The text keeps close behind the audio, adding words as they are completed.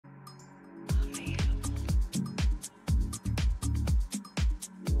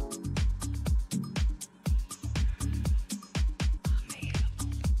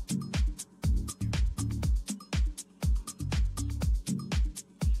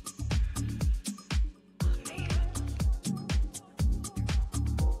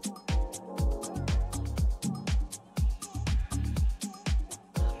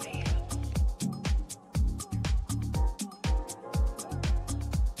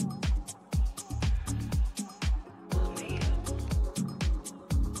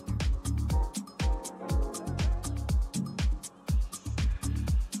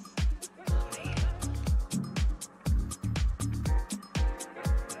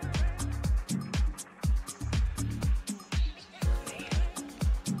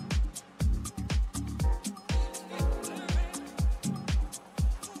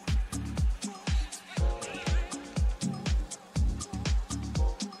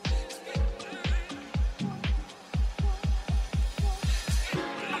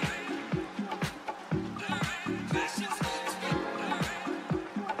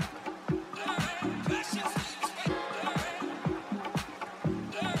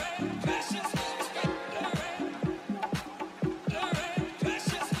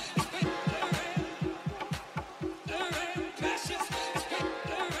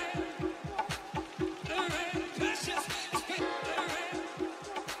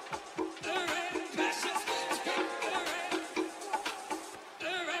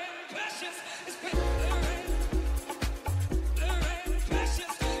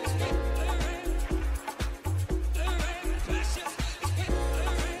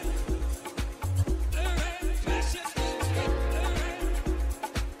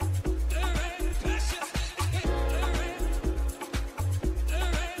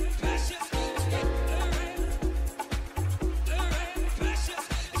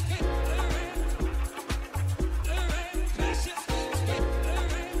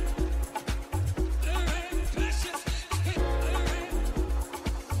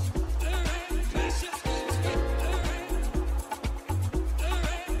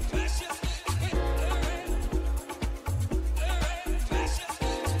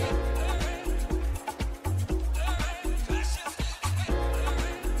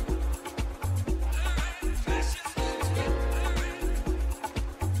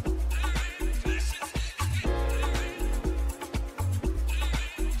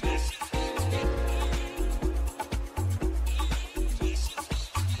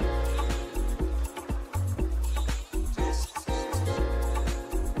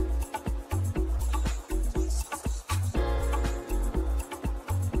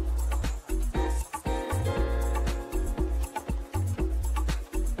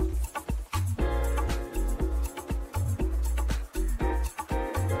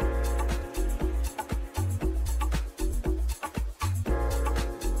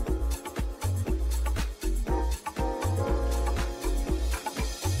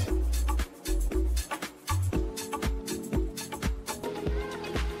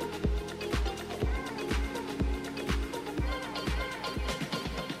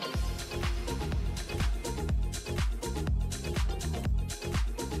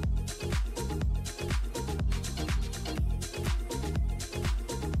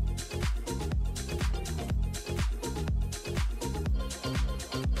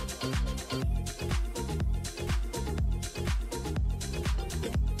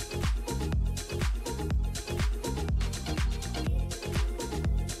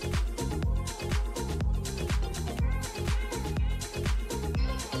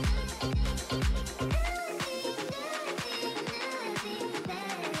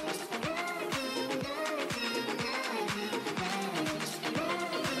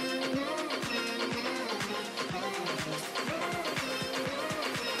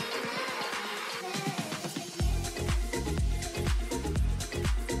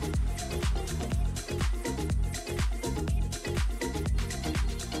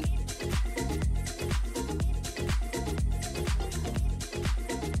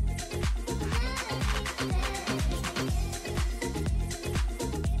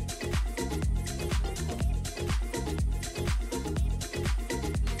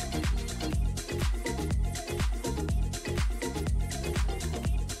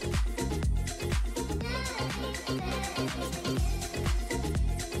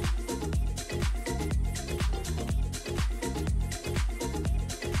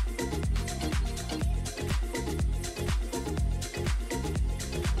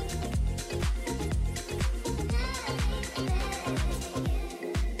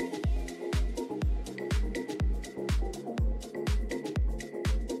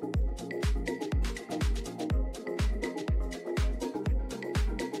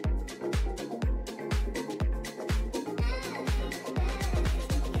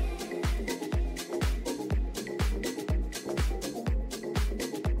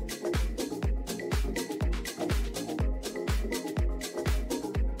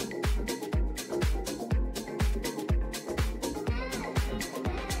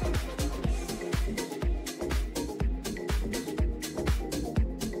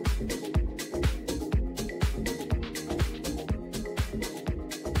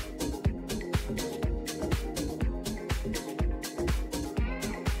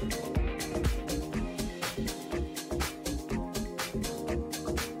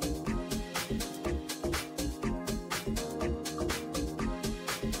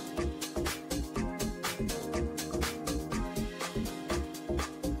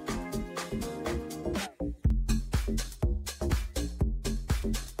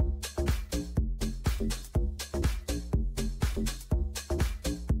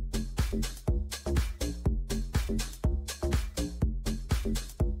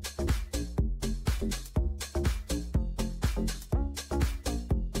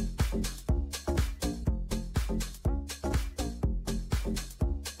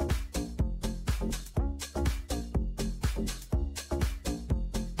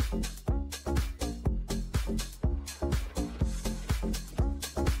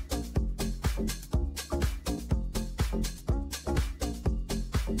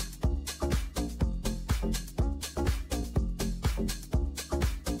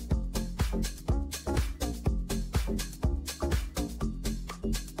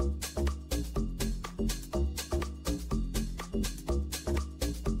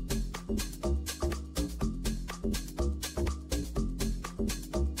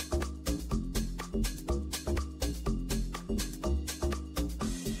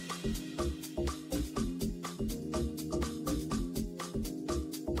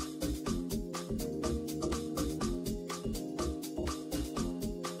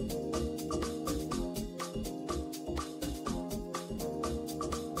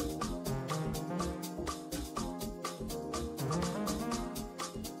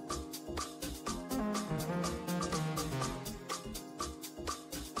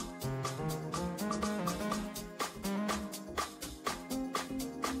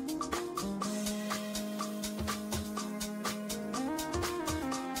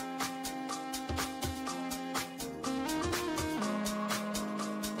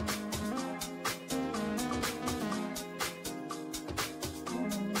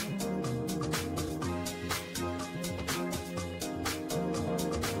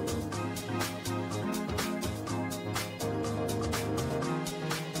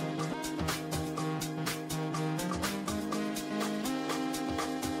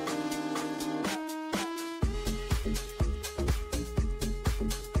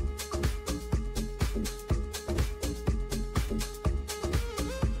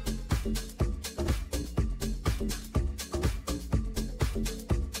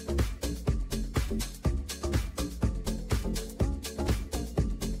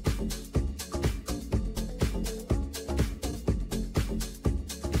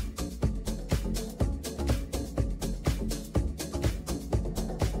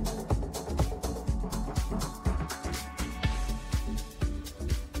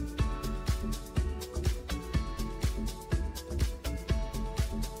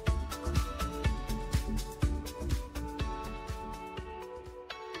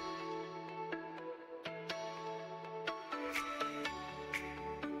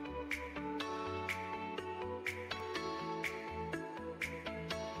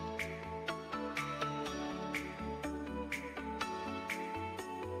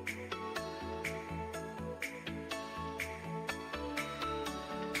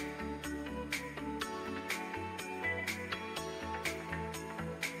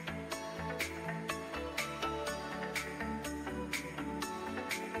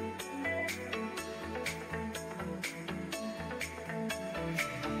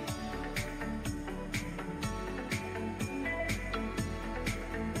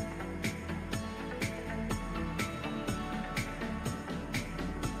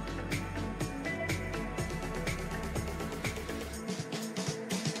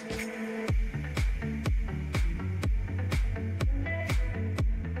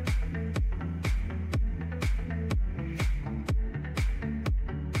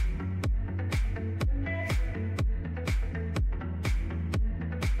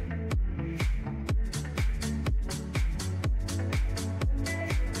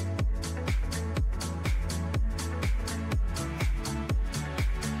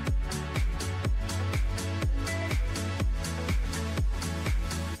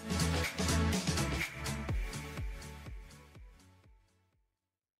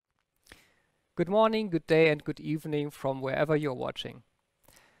Good morning, good day, and good evening from wherever you're watching.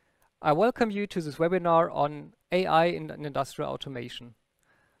 I welcome you to this webinar on AI in industrial automation.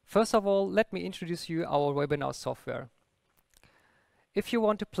 First of all, let me introduce you our webinar software. If you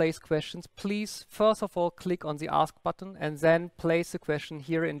want to place questions, please first of all click on the Ask button and then place the question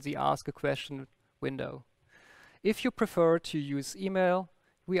here in the Ask a Question window. If you prefer to use email,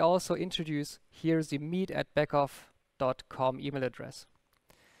 we also introduce here the meet@beckhoff.com email address.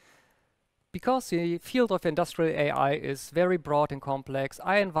 Because the field of industrial AI is very broad and complex,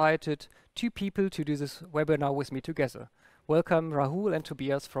 I invited two people to do this webinar with me together. Welcome Rahul and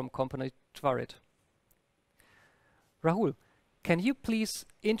Tobias from company Tvarit. Rahul, can you please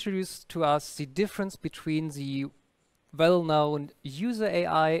introduce to us the difference between the well-known user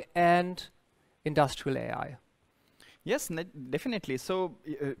AI and industrial AI? Yes, definitely. So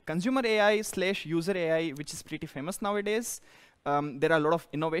consumer AI / user AI, which is pretty famous nowadays. There are a lot of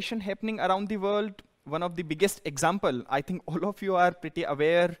innovation happening around the world. One of the biggest example, I think all of you are pretty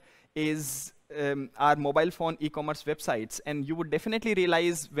aware, is our mobile phone e-commerce websites. And you would definitely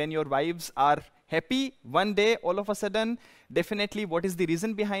realize when your wives are happy one day, all of a sudden, definitely what is the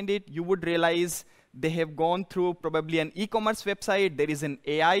reason behind it? You would realize they have gone through probably an e-commerce website. There is an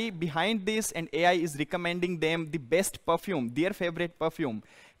AI behind this, and AI is recommending them the best perfume, their favorite perfume.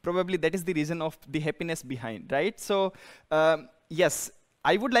 Probably that is the reason of the happiness behind, right? So yes,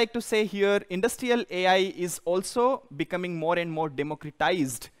 I would like to say here, industrial AI is also becoming more and more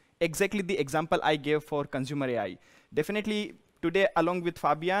democratized. Exactly the example I gave for consumer AI. Definitely today, along with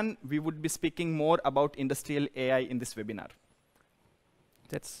Fabian, we would be speaking more about industrial AI in this webinar.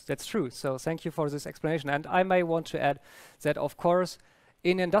 That's true. So thank you for this explanation. And I may want to add that, of course,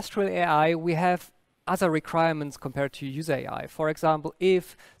 in industrial AI, we have other requirements compared to user AI. For example,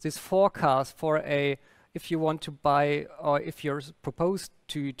 if this forecast for if you want to buy, or if you're proposed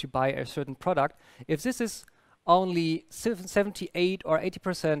to buy a certain product, if this is only 78 or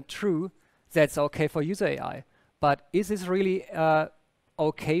 80% true, that's okay for user AI. But is this really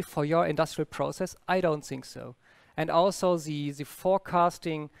okay for your industrial process? I don't think so. And also the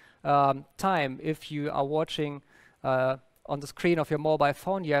forecasting time, if you are watching on the screen of your mobile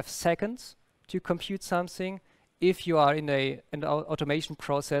phone, you have seconds to compute something. If you are in an automation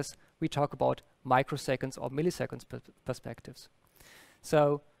process, we talk about microseconds or milliseconds perspectives.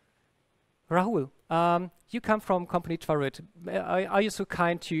 So, Rahul, you come from company Tvarit. Are you so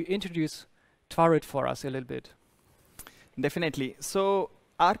kind to introduce Tvarit for us a little bit? Definitely. So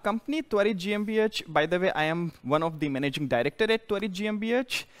our company Tvarit GmbH, by the way, I am one of the managing director at Tvarit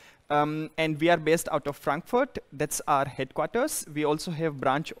GmbH. And we are based out of Frankfurt. That's our headquarters. We also have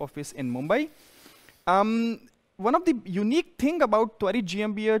branch office in Mumbai. One of the unique thing about Tvarit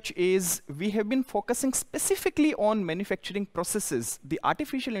GmbH is we have been focusing specifically on manufacturing processes, the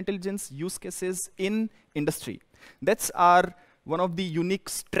artificial intelligence use cases in industry. That's our one of the unique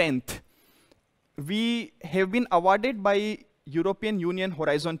strength. We have been awarded by European Union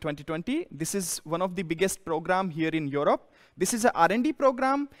Horizon 2020. This is one of the biggest program here in Europe. This is a R&D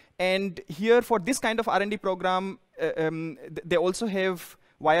program, and here for this kind of R&D program, they also have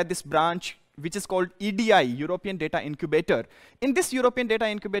via this branch, which is called EDI, European Data Incubator. In this European Data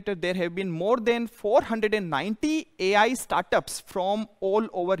Incubator, there have been more than 490 AI startups from all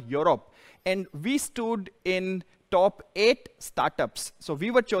over Europe. And we stood in top 8 startups. So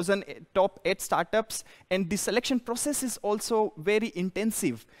we were chosen top 8 startups, and the selection process is also very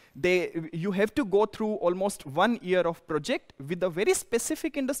intensive. You have to go through almost 1 year of project with a very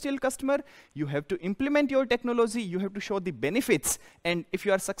specific industrial customer. You have to implement your technology, you have to show the benefits, and if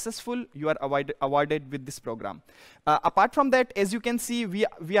you are successful, you are awarded with this program. Apart from that, as you can see,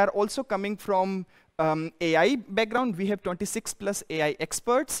 we are also coming from AI background. We have 26+ AI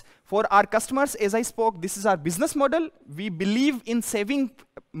experts. For our customers, as I spoke, this is our business model. We believe in saving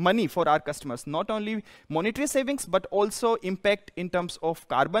money for our customers, not only monetary savings, but also impact in terms of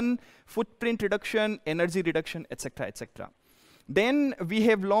carbon footprint reduction, energy reduction, etc., etc. Then we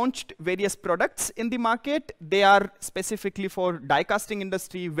have launched various products in the market. They are specifically for die casting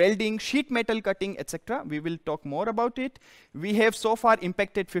industry, welding, sheet metal cutting, etc. We will talk more about it. We have so far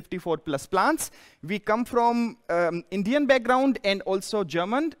impacted 54+ plants. We come from Indian background and also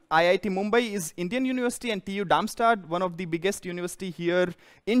German. IIT Mumbai is Indian university, and TU Darmstadt, one of the biggest university here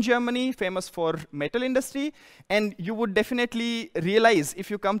in Germany, famous for metal industry. And you would definitely realize, if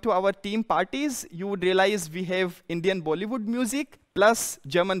you come to our team parties, you would realize we have Indian Bollywood music plus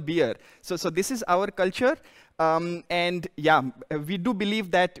German beer. So this is our culture. And yeah, we do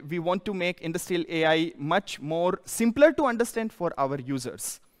believe that we want to make industrial AI much more simpler to understand for our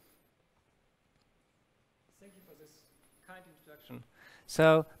users. Thank you for this kind introduction.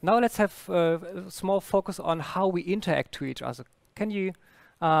 So now let's have a small focus on how we interact to each other. Can you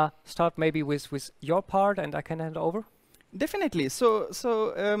start maybe with your part, and I can hand over? Definitely.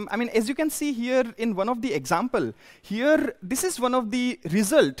 I mean, as you can see here in one of the example, here, this is one of the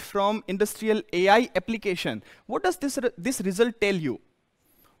result from industrial AI application. What does this result tell you?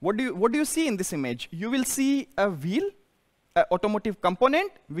 What do you see in this image? You will see a wheel, an automotive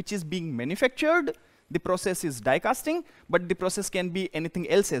component, which is being manufactured. The process is die casting, but the process can be anything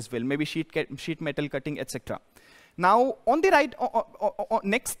else as well, maybe sheet metal cutting, etc. Now, on the right,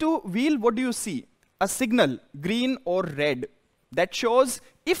 next to wheel, what do you see? A signal, green or red, that shows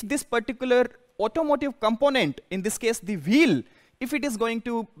if this particular automotive component, in this case the wheel, if it is going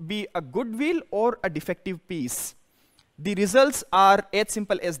to be a good wheel or a defective piece. The results are as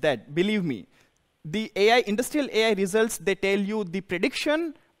simple as that, believe me. The industrial AI results, they tell you the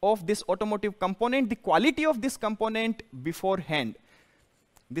prediction of this automotive component, the quality of this component beforehand.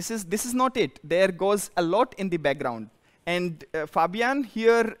 This is not it. There goes a lot in the background. And Fabian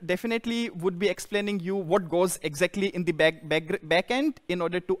here definitely would be explaining you what goes exactly in the back end in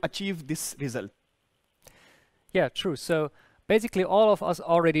order to achieve this result. Yeah, true. So basically all of us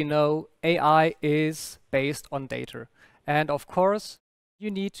already know AI is based on data. And of course,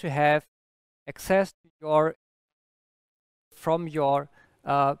 you need to have access to from your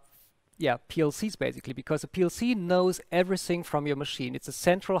PLCs basically, because a PLC knows everything from your machine. It's a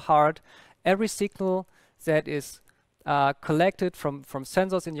central heart. Every signal that is collected from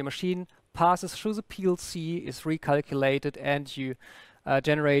sensors in your machine passes through the PLC, is recalculated, and you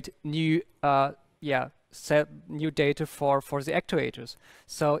generate new new data for the actuators.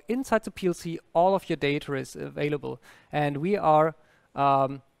 So inside the PLC, all of your data is available, and we are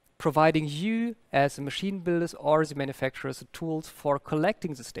providing you as the machine builders or the manufacturers the tools for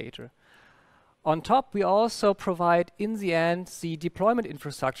collecting this data. On top, we also provide, in the end, the deployment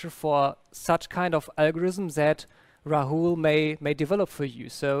infrastructure for such kind of algorithms that Rahul may develop for you.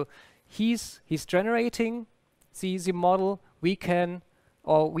 So he's generating the model. We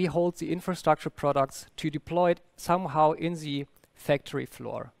hold the infrastructure products to deploy it somehow in the factory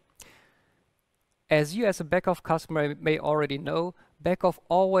floor. As you as a Beckhoff customer may already know, Beckhoff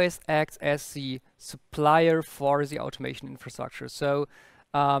always acts as the supplier for the automation infrastructure. So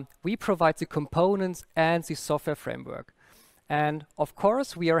we provide the components and the software framework. And of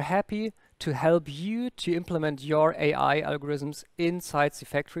course, we are happy to help you to implement your AI algorithms inside the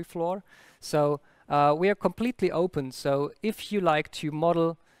factory floor. So we are completely open. So if you like to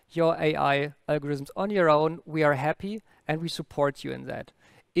model your AI algorithms on your own, we are happy and we support you in that.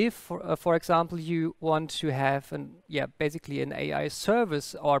 If, for example, you want to have basically an AI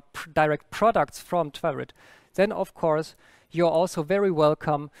service or direct products from Tvarit, then of course you're also very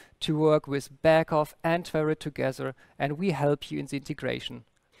welcome to work with Beckhoff and Tvarit together, and we help you in the integration.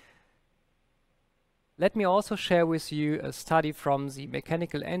 Let me also share with you a study from the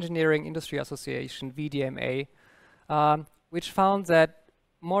Mechanical Engineering Industry Association, VDMA, which found that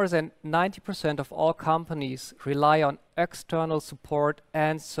more than 90% of all companies rely on external support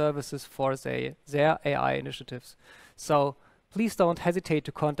and services for their AI initiatives. So please don't hesitate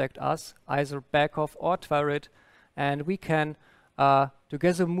to contact us, either Beckhoff or Tvarit, and we can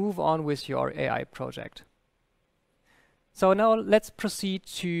together move on with your AI project. So now let's proceed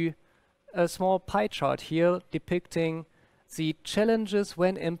to a small pie chart here depicting the challenges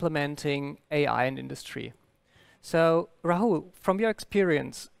when implementing AI in industry. So Rahul, from your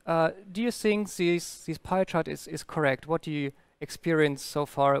experience, do you think this pie chart is correct? What do you experience so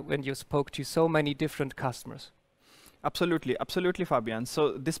far when you spoke to so many different customers? Absolutely, absolutely, Fabian.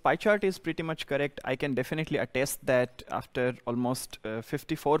 So this pie chart is pretty much correct. I can definitely attest that after almost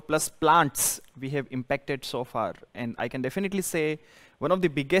 54 plus plants we have impacted so far. And I can definitely say one of the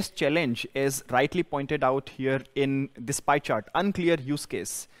biggest challenge is rightly pointed out here in this pie chart, unclear use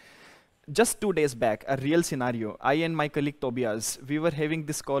case. Just 2 days back, a real scenario, I and my colleague Tobias, we were having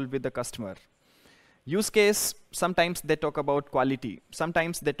this call with the customer. Use case, sometimes they talk about quality.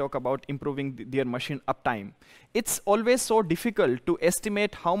 Sometimes they talk about improving their machine uptime. It's always so difficult to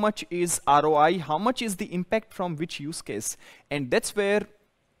estimate how much is ROI, how much is the impact from which use case. And that's where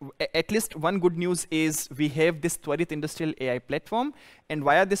at least one good news is we have this Tvarit Industrial AI platform. And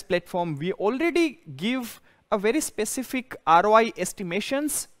via this platform, we already give a very specific ROI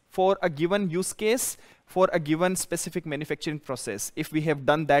estimations for a given use case, for a given specific manufacturing process, if we have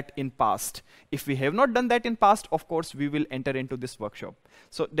done that in past. If we have not done that in past, of course, we will enter into this workshop.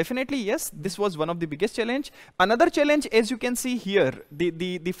 So definitely, yes, this was one of the biggest challenge. Another challenge, as you can see here,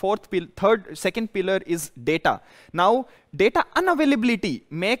 the second pillar is data. Now, data unavailability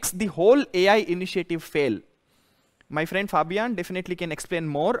makes the whole AI initiative fail. My friend Fabian definitely can explain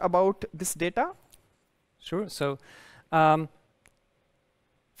more about this data. Sure. So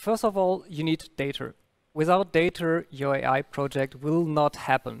first of all, you need data. Without data, your AI project will not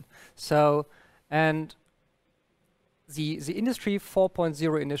happen. So, and the Industry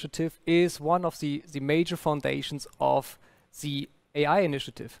 4.0 initiative is one of the major foundations of the AI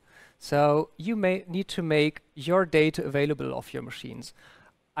initiative. So you may need to make your data available of your machines,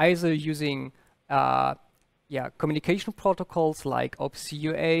 either using communication protocols like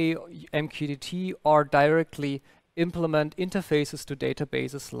OpenCUA, MQTT, or directly implement interfaces to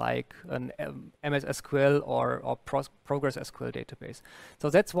databases like an MS SQL or Progress SQL database. So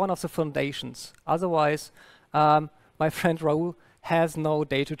that's one of the foundations. Otherwise, my friend Rahul has no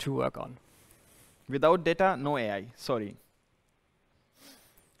data to work on. Without data, no AI. Sorry.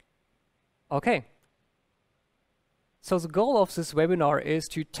 Okay. So the goal of this webinar is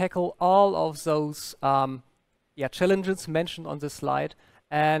to tackle all of those challenges mentioned on this slide,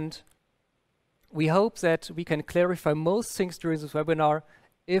 and we hope that we can clarify most things during this webinar.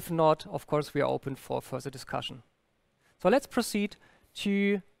 If not, of course, we are open for further discussion. So let's proceed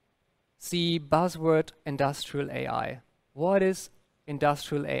to the buzzword industrial AI. What is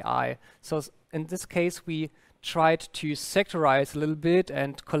industrial AI? So in this case, we tried to sectorize a little bit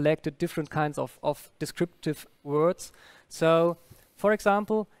and collected different kinds of descriptive words. So, for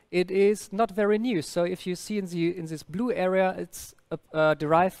example, it is not very new. So if you see in this blue area, it's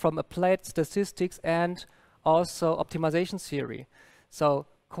derived from applied statistics and also optimization theory. So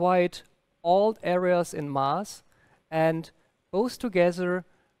quite old areas in math, and both together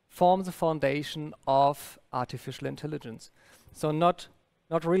form the foundation of artificial intelligence. So not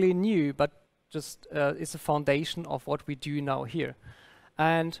really new, but just is the foundation of what we do now here.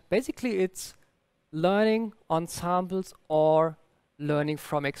 And basically it's learning on samples or learning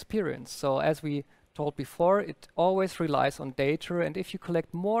from experience. So as we told before, it always relies on data, and if you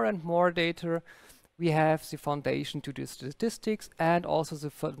collect more and more data, we have the foundation to do statistics and also the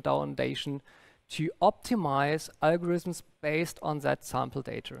foundation to optimize algorithms based on that sample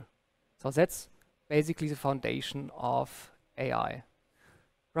data. So that's basically the foundation of AI.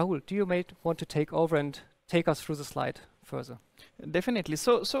 Rahul, do you want to take over and take us through the slide further? Definitely.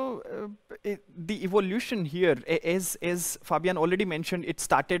 The evolution here, as Fabian already mentioned, it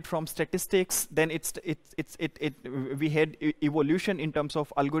started from statistics. Then we had evolution in terms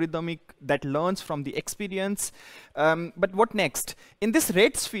of algorithmic that learns from the experience. But what next? In this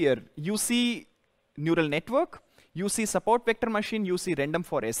red sphere, you see neural network, you see support vector machine, you see random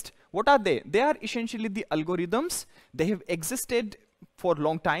forest. What are they? They are essentially the algorithms. They have existed for a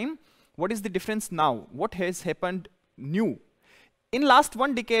long time. What is the difference now? What has happened new? In last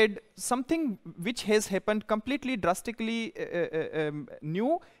 1 decade, something which has happened completely drastically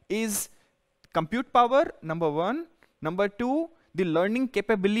new is compute power, number 1. Number 2, the learning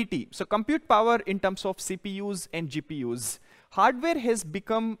capability. So compute power in terms of CPUs and GPUs. Hardware has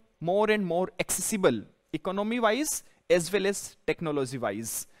become more and more accessible, economy-wise as well as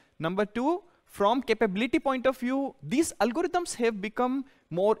technology-wise. Number 2, from capability point of view, these algorithms have become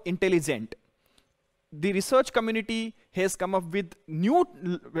more intelligent. The research community has come up with new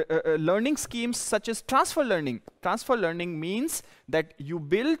learning schemes such as transfer learning. Transfer learning means that you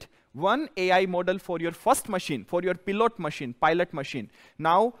build one AI model for your first machine, for your pilot machine.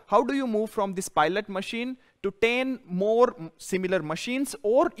 Now, how do you move from this pilot machine to 10 more similar machines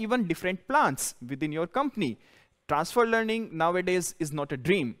or even different plants within your company? Transfer learning nowadays is not a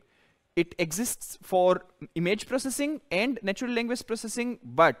dream. It exists for image processing and natural language processing,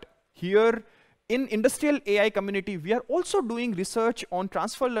 but here in industrial AI community, we are also doing research on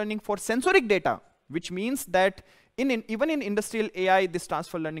transfer learning for sensoric data, which means that even in industrial AI, this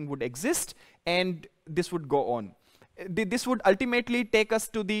transfer learning would exist, and this would go on. This would ultimately take us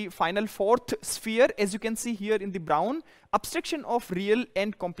to the final 4th sphere, as you can see here in the brown, abstraction of real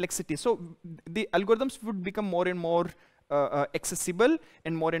and complexity. So the algorithms would become more and more accessible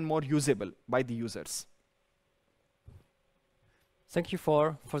and more usable by the users. Thank you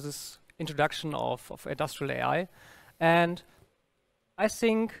for this introduction of industrial AI. And I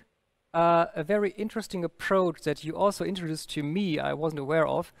think a very interesting approach that you also introduced to me, I wasn't aware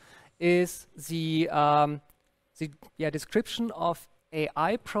of, is the description of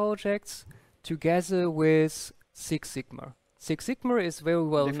AI projects together with Six Sigma. Six Sigma is very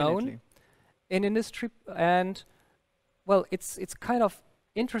well known in industry, and well, it's kind of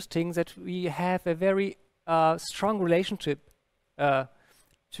interesting that we have a very strong relationship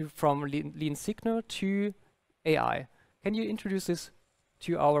from Lean Sigma to AI. Can you introduce this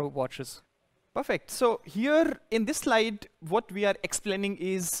to our watchers? Perfect. So here in this slide, what we are explaining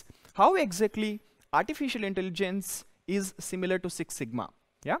is how exactly artificial intelligence is similar to Six Sigma.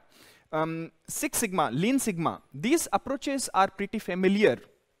 Yeah, Six Sigma, Lean Sigma, these approaches are pretty familiar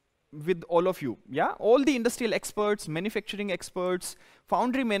with all of you. Yeah, all the industrial experts, manufacturing experts,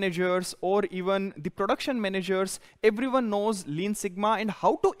 foundry managers, or even the production managers, everyone knows Lean Sigma and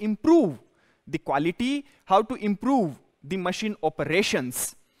how to improve the quality, how to improve the machine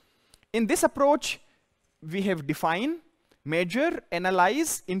operations. In this approach, we have define, measure,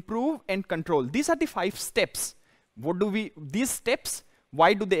 analyze, improve, and control. These are the 5 steps. What do these steps,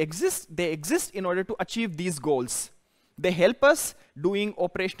 why do they exist? They exist in order to achieve these goals. They help us doing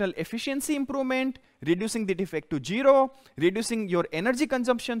operational efficiency improvement, reducing the defect to 0, reducing your energy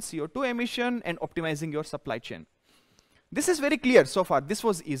consumption, CO2 emission, and optimizing your supply chain. This is very clear so far. This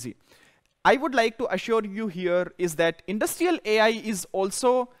was easy. I would like to assure you here is that industrial AI is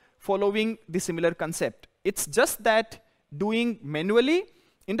also following the similar concept. It's just that doing manually,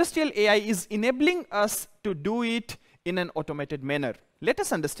 industrial AI is enabling us to do it in an automated manner. Let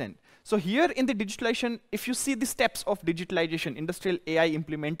us understand. So here in the digitalization, if you see the steps of digitalization, industrial AI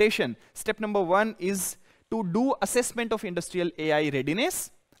implementation, step number 1 is to do assessment of industrial AI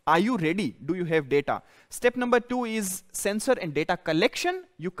readiness. Are you ready? Do you have data? Step number 2 is sensor and data collection.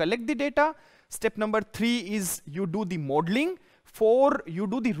 You collect the data. Step number 3 is you do the modeling. 4, you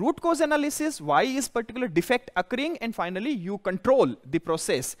do the root cause analysis. Why is particular defect occurring? And finally, you control the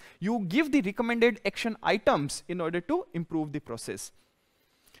process. You give the recommended action items in order to improve the process.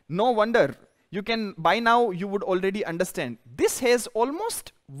 No wonder, you can, by now, you would already understand. This has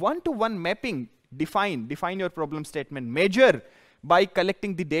almost one-to-one mapping. Define your problem statement. Measure by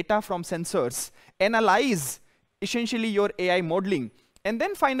collecting the data from sensors. Analyze, essentially your AI modeling. And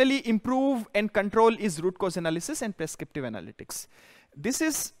then finally, improve and control is root cause analysis and prescriptive analytics. This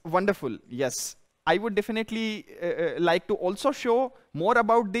is wonderful, yes. I would definitely like to also show more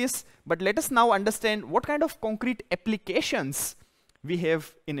about this, but let us now understand what kind of concrete applications we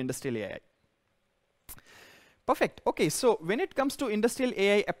have in industrial AI. Perfect. Okay, so when it comes to industrial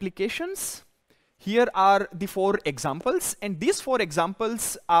AI applications, here are the 4 examples, and these 4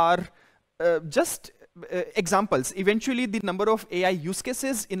 examples are just examples. Eventually, the number of AI use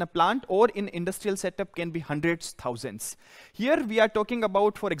cases in a plant or in industrial setup can be hundreds, thousands. Here we are talking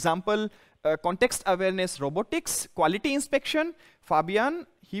about, for example, context awareness robotics, quality inspection. Fabian,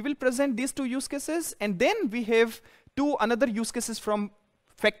 he will present these 2 use cases, and then we have 2 another use cases from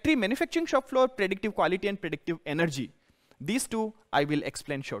factory manufacturing shop floor, predictive quality and predictive energy. These 2 I will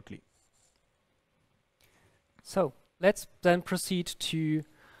explain shortly. So let's then proceed to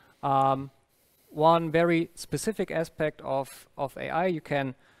one very specific aspect of AI. You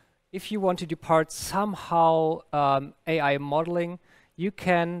can, if you want to depart somehow AI modeling, you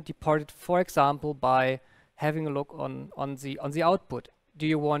can depart it, for example, by having a look on the output. Do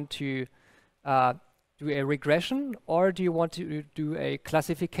you want to do a regression, or do you want to do a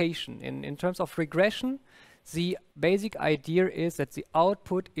classification? In terms of regression, the basic idea is that the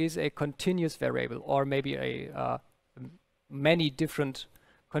output is a continuous variable, or maybe a many different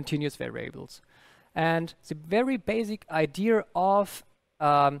continuous variables. And the very basic idea of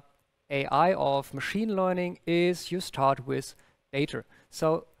AI, of machine learning, is you start with data.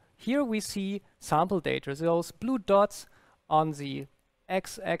 So here we see sample data. Those blue dots on the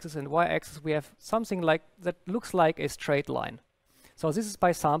x-axis and y-axis, we have something like that looks like a straight line. So this is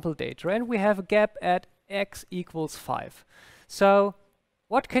by sample data, and we have a gap at x equals 5. So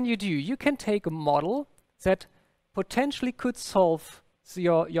what can you do? You can take a model that potentially could solve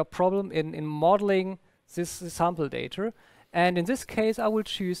your problem in modeling this sample data. And in this case, I will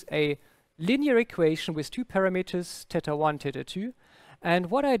choose a linear equation with 2 parameters, theta 1, theta 2. And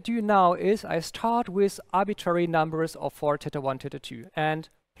what I do now is I start with arbitrary numbers of 4, theta 1, theta 2, and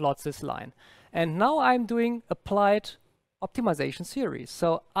plot this line. And now I'm doing applied optimization series.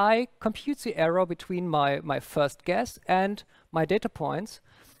 So I compute the error between my first guess and my data points,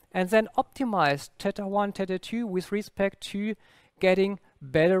 and then optimize theta 1, theta 2 with respect to getting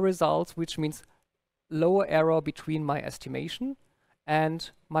better results, which means lower error between my estimation and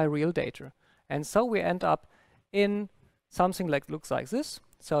my real data. And so we end up in something like looks like this.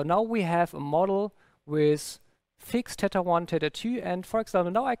 So now we have a model with fixed theta 1, theta 2, and for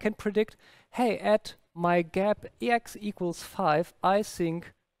example, now I can predict, hey, at my gap x equals 5, I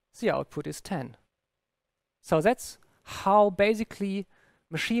think the output is 10. So that's how basically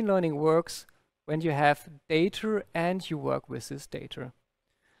machine learning works when you have data and you work with this data.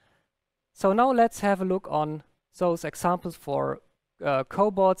 So now let's have a look on those examples for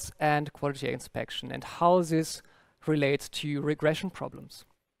cobots and quality inspection and how this relates to regression problems.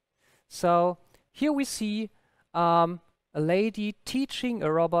 So here we see a lady teaching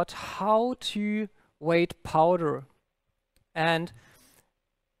a robot how to weight powder. And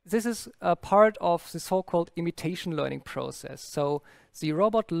this is a part of the so-called imitation learning process. So the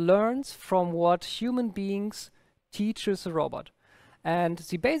robot learns from what human beings teaches the robot. And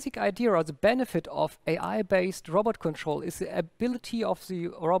the basic idea or the benefit of AI-based robot control is the ability of the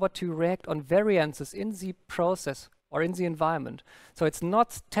robot to react on variances in the process or in the environment. So it's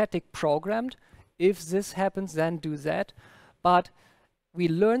not static programmed. If this happens, then do that. But we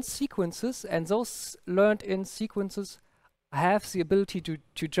learn sequences, and those learned in sequences have the ability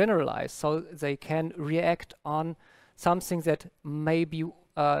to generalize, so they can react on something that may be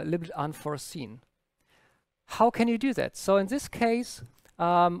a little bit unforeseen. How can you do that? So in this case,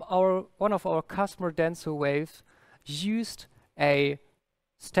 one of our customer DensoWave used a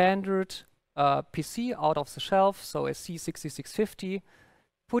standard PC out of the shelf, so a C6650,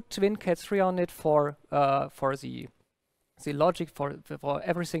 put TwinCAT 3 on it for the logic for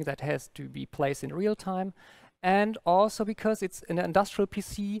everything that has to be placed in real time, and also because it's an industrial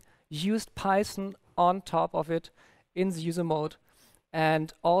PC, used Python on top of it in the user mode,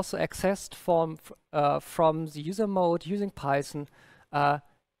 and also accessed from the user mode using Python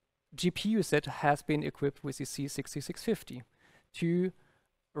GPUs that has been equipped with the C6650 to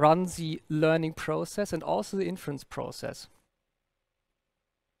run the learning process and also the inference process.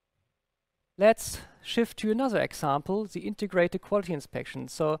 Let's shift to another example, the integrated quality inspection.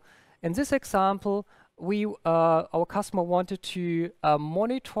 So in this example, our customer wanted to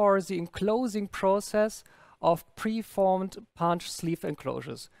monitor the enclosing process of preformed punch sleeve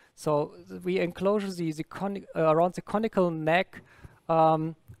enclosures. So we enclose around the conical neck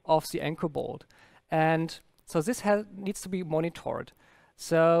of the anchor bolt. And so this needs to be monitored.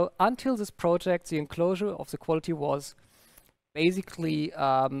 So until this project, the enclosure of the quality was basically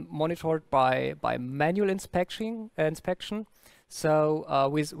monitored by manual inspection, so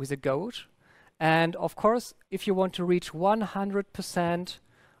with a goat. And of course, if you want to reach 100%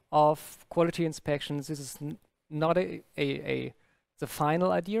 of quality inspections, this is not the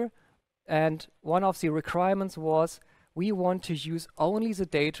final idea. And one of the requirements was we want to use only the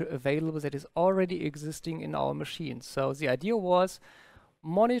data available that is already existing in our machine. So the idea was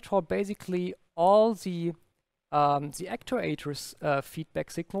monitor basically all the actuators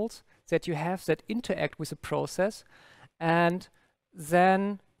feedback signals that you have that interact with the process, and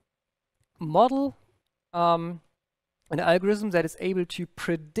then model an algorithm that is able to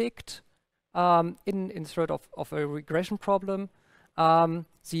predict instead of a regression problem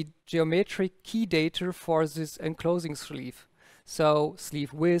the geometric key data for this enclosing sleeve, so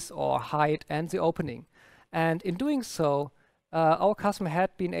sleeve width or height and the opening. And in doing so, our customer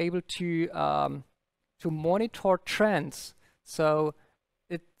had been able to monitor trends. So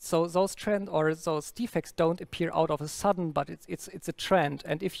those trends or those defects don't appear out of a sudden, but it's a trend.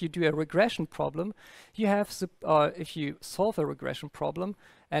 And if you do a regression problem, you have if you solve a regression problem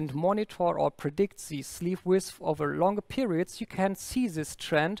and monitor or predict the sleeve width over longer periods, you can see this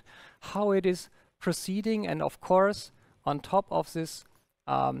trend, how it is proceeding. And of course, on top of this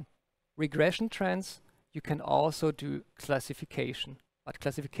regression trends, you can also do classification. But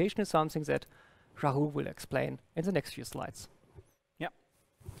classification is something that Rahul will explain in the next few slides. Yeah.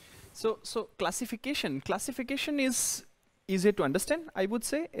 So classification is easier to understand, I would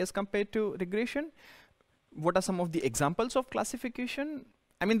say, as compared to regression. What are some of the examples of classification?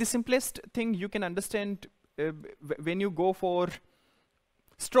 I mean, the simplest thing you can understand when you go for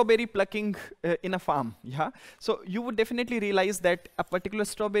strawberry plucking in a farm. Yeah. So you would definitely realize that a particular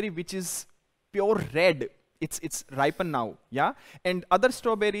strawberry which is pure red, it's ripen now, yeah? And other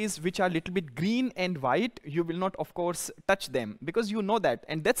strawberries which are a little bit green and white, you will not, of course, touch them because you know that.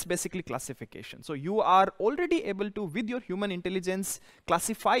 And that's basically classification. So you are already able to, with your human intelligence,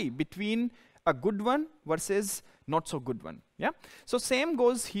 classify between a good one versus not so good one, yeah? So same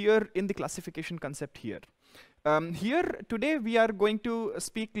goes here in the classification concept here. Here today we are going to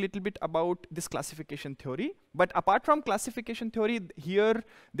speak a little bit about this classification theory. But apart from classification theory, here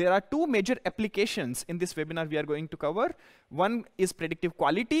there are two major applications in this webinar we are going to cover. One is predictive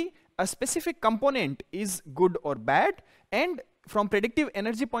quality. A specific component is good or bad. And from predictive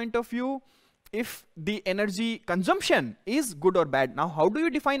energy point of view, if the energy consumption is good or bad. Now, how do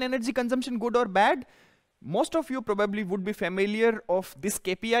you define energy consumption good or bad? Most of you probably would be familiar of this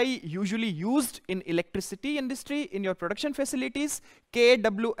KPI usually used in electricity industry in your production facilities,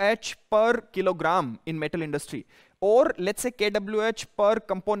 kWh per kilogram in metal industry, or let's say kWh per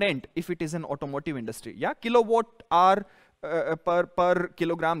component if it is an automotive industry. Yeah, kilowatt hour per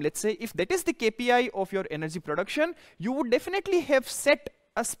kilogram. Let's say if that is the KPI of your energy production, you would definitely have set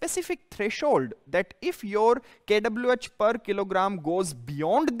a specific threshold that if your kWh per kilogram goes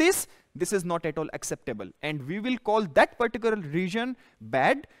beyond this, this is not at all acceptable. And we will call that particular region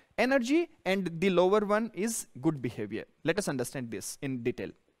bad energy, and the lower one is good behavior. Let us understand this in detail.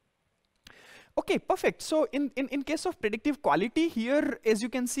 Okay, perfect. So in case of predictive quality here, as you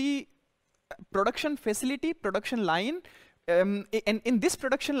can see, production facility, production line, and in this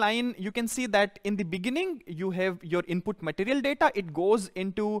production line, you can see that in the beginning, you have your input material data. It goes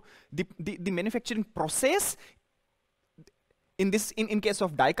into the manufacturing process. In case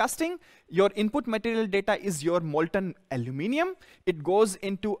of die casting, your input material data is your molten aluminum. It goes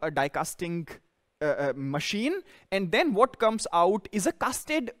into a die casting machine, and then what comes out is a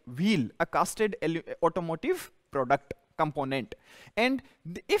casted wheel, a casted automotive product component. And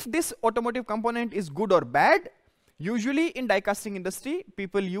if this automotive component is good or bad, usually in die casting industry,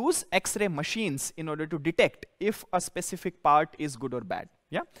 people use X-ray machines in order to detect if a specific part is good or bad.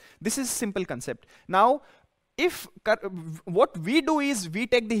 Yeah, this is simple concept. Now, what we do is we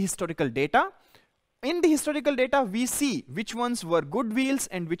take the historical data. In the historical data, we see which ones were good wheels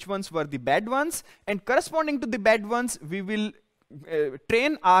and which ones were the bad ones. And corresponding to the bad ones, we will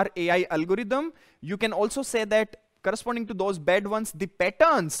train our AI algorithm. You can also say that corresponding to those bad ones, the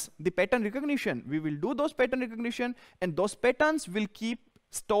patterns, the pattern recognition, we will do those pattern recognition, and those patterns will keep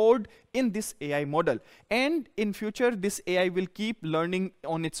stored in this AI model. And in future, this AI will keep learning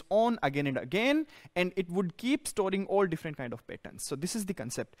on its own again and again, and it would keep storing all different kind of patterns. So this is the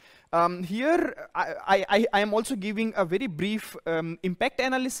concept. Here, I am also giving a very brief impact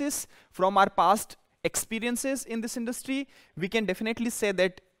analysis from our past experiences in this industry. We can definitely say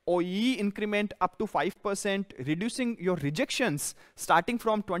that OEE increment up to 5%, reducing your rejections starting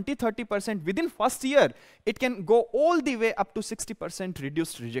from 20-30% within first year. It can go all the way up to 60%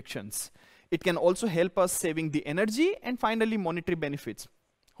 reduced rejections. It can also help us saving the energy, and finally monetary benefits.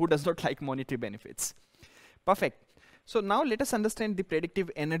 Who does not like monetary benefits? Perfect. So now let us understand the predictive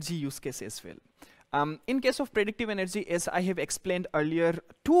energy use case as well. In case of predictive energy, as I have explained earlier,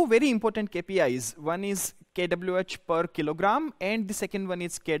 two very important KPIs. One is kWh per kilogram, and the second one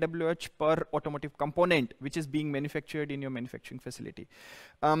is kWh per automotive component, which is being manufactured in your manufacturing facility.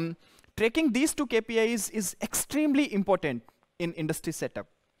 Tracking these two KPIs is extremely important in industry setup.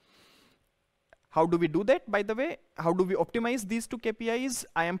 How do we do that, by the way? How do we optimize these two KPIs?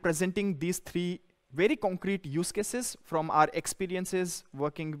 I am presenting these three very concrete use cases from our experiences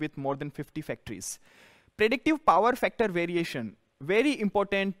working with more than 50 factories. Predictive power factor variation, very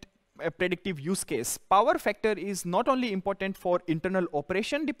important predictive use case. Power factor is not only important for internal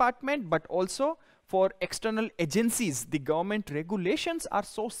operation department, but also for external agencies. The government regulations are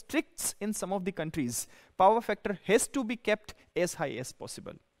so strict in some of the countries. Power factor has to be kept as high as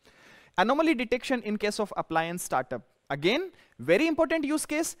possible. Anomaly detection in case of appliance startup. Again, very important use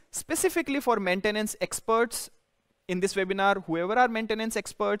case, specifically for maintenance experts. In this webinar, whoever are maintenance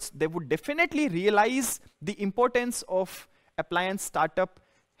experts, they would definitely realize the importance of appliance startup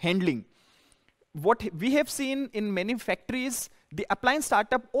handling. What we have seen in many factories, the appliance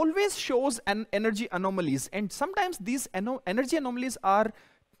startup always shows an energy anomalies, and sometimes these energy anomalies are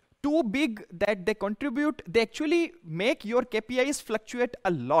too big that they contribute, they actually make your KPIs fluctuate a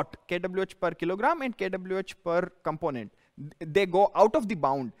lot, kWh per kilogram and kWh per component. They go out of the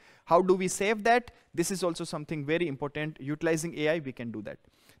bound. How do we save that? This is also something very important. Utilizing AI, we can do that.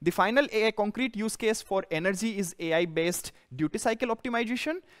 The final AI concrete use case for energy is AI-based duty cycle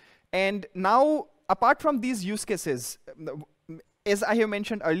optimization. And now, apart from these use cases, as I have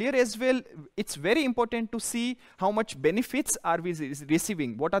mentioned earlier as well, it's very important to see how much benefits are we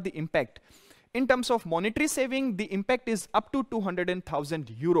receiving, what are the impact. In terms of monetary saving, the impact is up to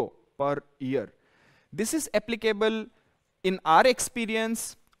 200,000 euro per year. This is applicable in our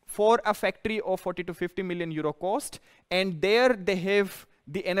experience for a factory of 40 to 50 million euro cost, and there they have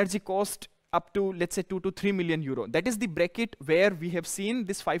the energy cost up to, let's say, 2 to 3 million euro. That is the bracket where we have seen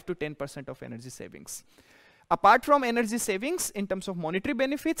this 5 to 10% of energy savings. Apart from energy savings, in terms of monetary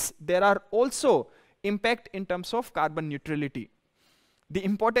benefits, there are also impact in terms of carbon neutrality. The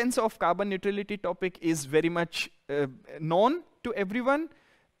importance of carbon neutrality topic is very much known to everyone.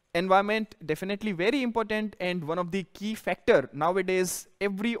 Environment, definitely very important, and one of the key factor nowadays,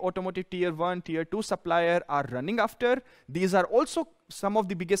 every automotive tier 1, tier 2 supplier are running after. These are also some of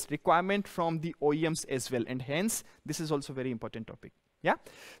the biggest requirement from the OEMs as well, and hence, this is also very important topic. Yeah.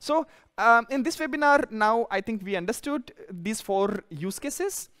 So in this webinar, now I think we understood these 4 use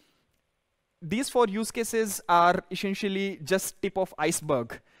cases. These 4 use cases are essentially just tip of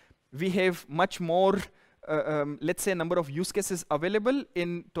iceberg. We have much more, let's say, number of use cases available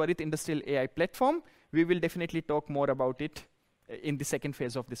in Tvarit Industrial AI platform. We will definitely talk more about it in the second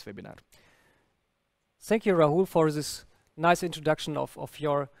phase of this webinar. Thank you, Rahul, for this nice introduction of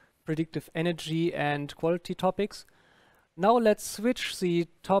your predictive energy and quality topics. Now let's switch the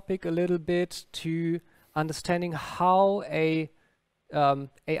topic a little bit to understanding how a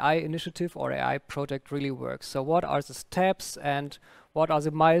AI initiative or AI project really works. So what are the steps and what are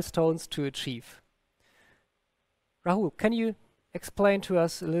the milestones to achieve? Rahul, can you explain to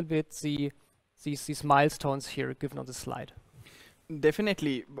us a little bit these milestones here given on the slide?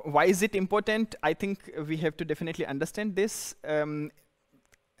 Definitely. Why is it important? I think we have to definitely understand this. I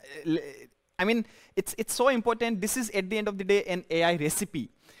mean, it's so important. This is at the end of the day an AI recipe.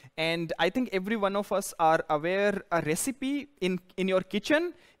 And I think every one of us are aware a recipe in your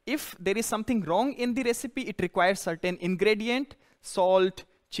kitchen. If there is something wrong in the recipe, it requires certain ingredient, salt,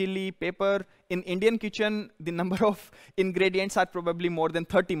 chili, pepper. In Indian kitchen, the number of ingredients are probably more than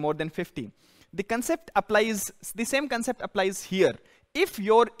 30, more than 50. The same concept applies here. If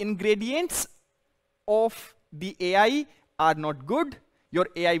your ingredients of the AI are not good, your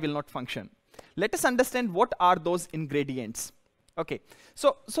AI will not function. Let us understand what are those ingredients. Okay,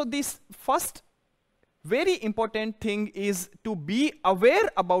 so this first very important thing is to be aware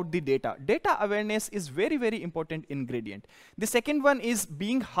about the data. Data awareness is very, very important ingredient. The second one is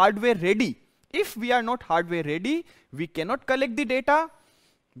being hardware ready. If we are not hardware ready, we cannot collect the data.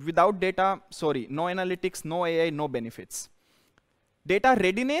 Without data, sorry, no analytics, no AI, no benefits. Data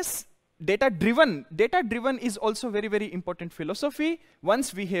readiness, data driven is also very, very important philosophy.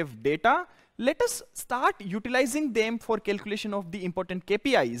 Once we have data, let us start utilizing them for calculation of the important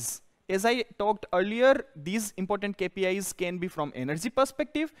KPIs. As I talked earlier, these important KPIs can be from energy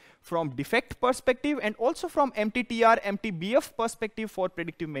perspective, from defect perspective, and also from MTTR, MTBF perspective for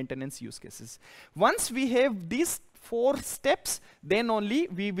predictive maintenance use cases. Once we have these 4 steps, then only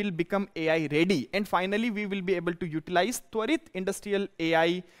we will become AI ready. And finally, we will be able to utilize Tvarit industrial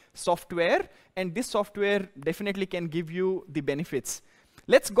AI software. And this software definitely can give you the benefits.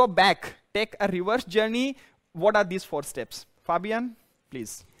 Let's go back, take a reverse journey. What are these 4 steps? Fabian,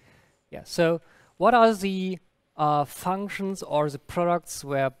 please. Yeah, so what are the functions or the products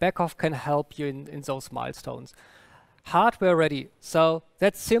where Beckhoff can help you in those milestones? Hardware ready. So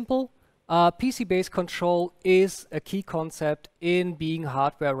that's simple. PC-based control is a key concept in being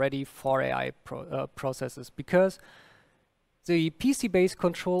hardware ready for AI processes, because the PC-based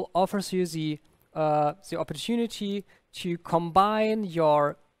control offers you the opportunity to combine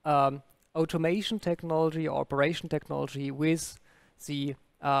your automation technology or operation technology with the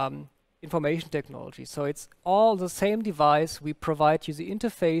information technology. So it's all the same device. We provide you the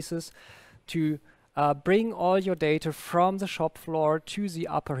interfaces to bring all your data from the shop floor to the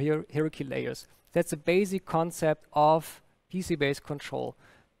upper hierarchy layers. That's the basic concept of PC-based control,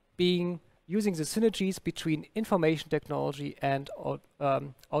 using the synergies between information technology and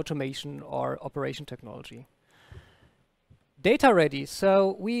automation or operation technology. Data ready.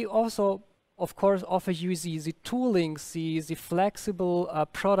 So we also, of course, offer you the toolings, the flexible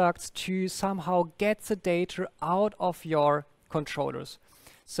products to somehow get the data out of your controllers.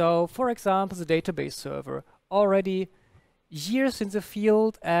 So, for example, the database server, already years in the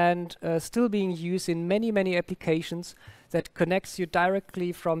field and still being used in many, many applications, that connects you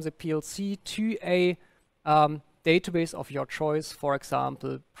directly from the PLC to a database of your choice, for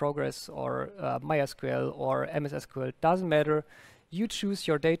example, Progress or MySQL or MS SQL, doesn't matter. You choose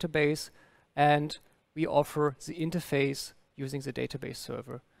your database and we offer the interface using the database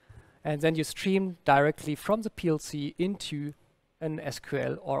server. And then you stream directly from the PLC into an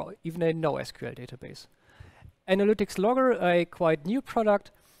SQL or even a NoSQL database. Analytics Logger, a quite new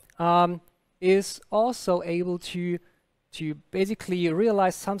product, is also able to basically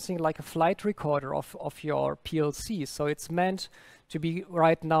realize something like a flight recorder of your PLC. So it's meant to be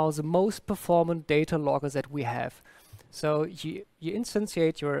right now the most performant data logger that we have. So you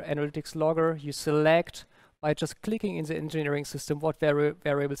instantiate your Analytics Logger, you select by just clicking in the engineering system what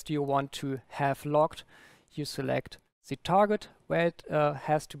variables do you want to have logged. You select the target where it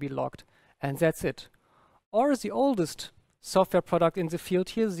has to be logged, and that's it. Or the oldest software product in the field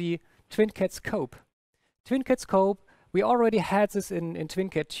here, the TwinCAT Scope. TwinCAT Scope, we already had this in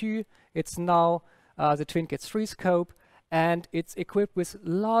TwinCAT 2. It's now the TwinCAT 3 scope, and it's equipped with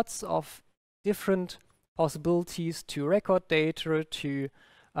lots of different possibilities to record data,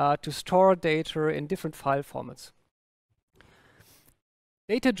 to store data in different file formats.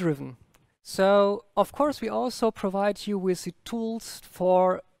 Data-driven. So, of course, we also provide you with the tools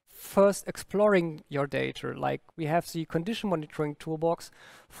for first exploring your data. Like we have the condition monitoring toolbox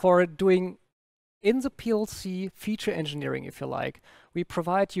for doing in the PLC feature engineering, if you like. We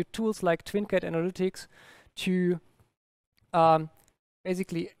provide you tools like TwinCAT Analytics to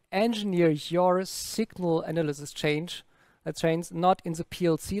basically engineer your signal analysis change trains not in the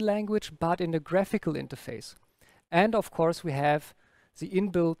PLC language, but in the graphical interface. And of course, we have the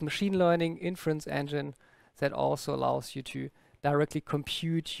inbuilt machine learning inference engine that also allows you to directly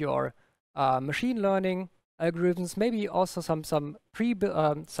compute your machine learning algorithms, maybe also some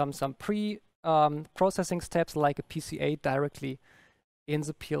pre processing steps like a PCA directly in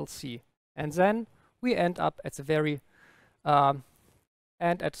the PLC. And then we end up at the very end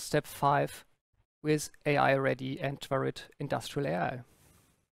at step 5 with AI ready and Tvarit industrial AI.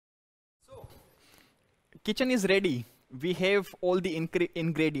 So, kitchen is ready. We have all the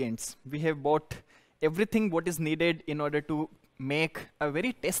ingredients. We have bought everything what is needed in order to make a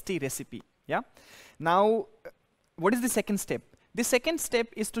very tasty recipe. Yeah. Now, what is the second step? The second step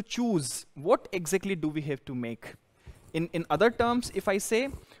is to choose what exactly do we have to make. In other terms, if I say,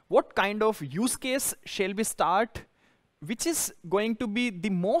 what kind of use case shall we start, which is going to be the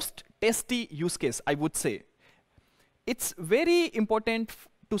most tasty use case, I would say. It's very important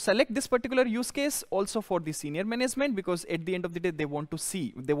to select this particular use case also for the senior management, because at the end of the day, they want to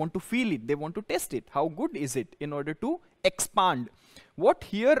see, they want to feel it, they want to test it. How good is it in order to expand? What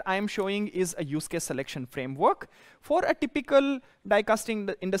here I am showing is a use case selection framework. For a typical die casting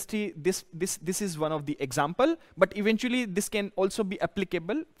industry, this is one of the example, but eventually this can also be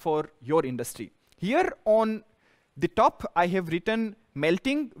applicable for your industry. Here on the top, I have written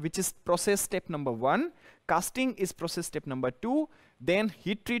melting, which is process step number 1. Casting is process step number 2. Then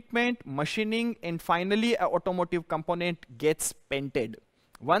heat treatment, machining, and finally an automotive component gets painted.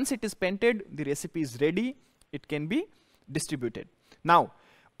 Once it is painted, the recipe is ready. It can be distributed. Now,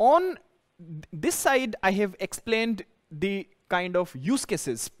 on this side, I have explained the kind of use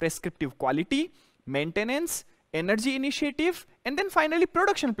cases: prescriptive quality, maintenance, energy initiative, and then finally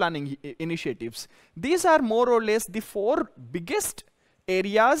production planning initiatives. These are more or less the 4 biggest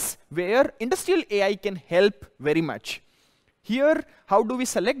areas where industrial AI can help very much. Here, how do we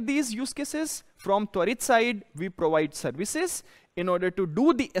select these use cases? From Tvarit side, we provide services in order to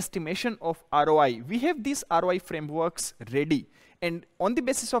do the estimation of ROI. We have these ROI frameworks ready, and on the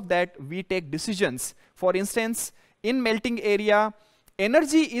basis of that, we take decisions. For instance, in melting area,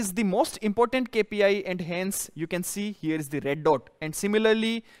 energy is the most important KPI, and hence you can see here is the red dot. And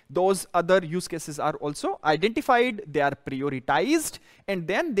similarly, those other use cases are also identified, they are prioritized, and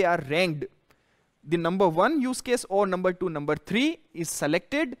then they are ranked. The number 1 use case or number 2, number 3 is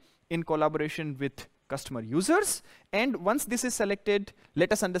selected in collaboration with customer users. And once this is selected,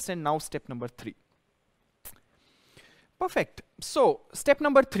 let us understand now step number 3. Perfect. So step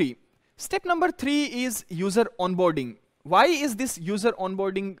number 3. Step number 3 is user onboarding. Why is this user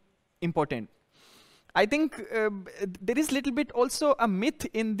onboarding important? I think there is little bit also a myth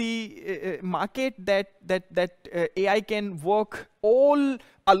in the market that AI can work all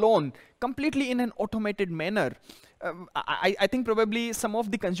alone, completely in an automated manner. I think probably some of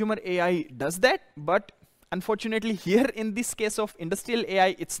the consumer AI does that, but unfortunately here in this case of industrial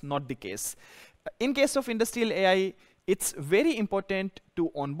AI, it's not the case. In case of industrial AI, it's very important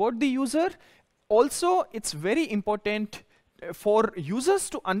to onboard the user. Also, it's very important for users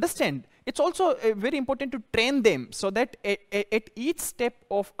to understand. It's also very important to train them so that at each step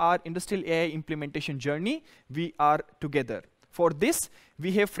of our industrial AI implementation journey, we are together. For this,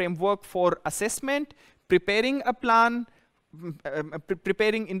 we have framework for assessment, preparing a plan,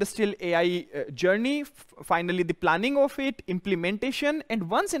 preparing industrial AI journey, finally the planning of it, implementation, and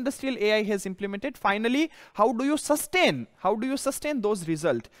once industrial AI has implemented, finally, how do you sustain those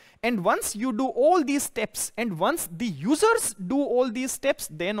results? And once you do all these steps, and once the users do all these steps,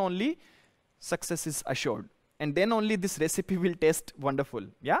 then only success is assured. And then only this recipe will taste wonderful.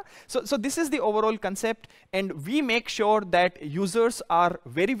 Yeah. So this is the overall concept, and we make sure that users are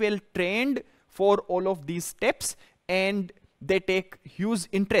very well trained for all of these steps, and they take huge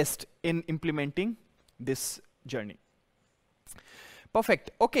interest in implementing this journey. Perfect.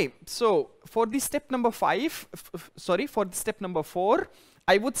 Okay, so for the step number 5, for the step number 4,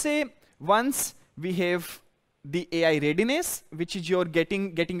 I would say once we have the AI readiness, which is your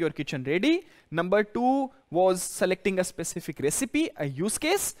getting your kitchen ready. Number 2 was selecting a specific recipe, a use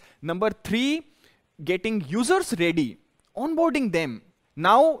case. Number 3, getting users ready, onboarding them.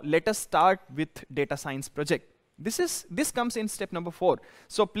 Now let us start with data science project. This comes in step number 4.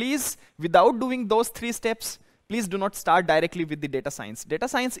 So please, without doing those 3 steps, please do not start directly with the data science. Data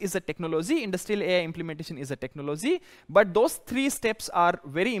science is a technology, industrial AI implementation is a technology, but those 3 steps are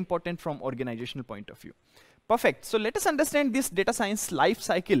very important from organizational point of view. Perfect. So let us understand this data science life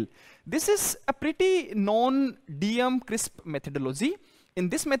cycle. This is a pretty known DM crisp methodology. In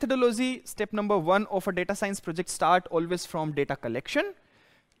this methodology, step number 1 of a data science project start always from data collection.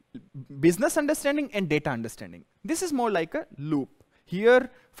 business understanding and data understanding. This is more like a loop. Here,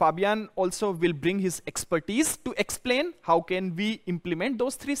 Fabian also will bring his expertise to explain how can we implement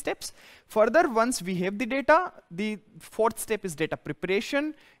those 3 steps. Further, once we have the data, the 4th step is data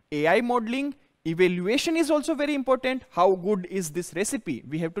preparation, AI modeling, evaluation is also very important. How good is this recipe?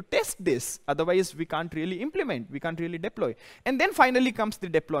 We have to test this, otherwise we can't really implement, we can't really deploy. And then finally comes the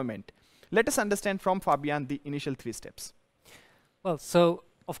deployment. Let us understand from Fabian the initial 3 steps. Well, so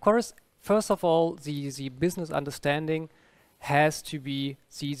of course, first of all, the business understanding has to be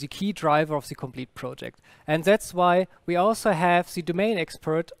the key driver of the complete project. And that's why we also have the domain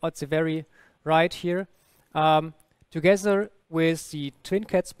expert at the very right here, together with the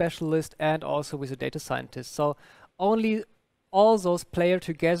TwinCAT specialist and also with the data scientist. So only all those players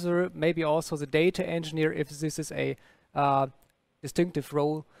together, maybe also the data engineer, if this is a distinctive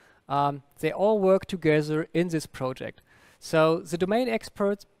role, they all work together in this project. So the domain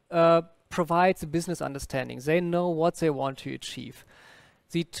experts provide the business understanding. They know what they want to achieve.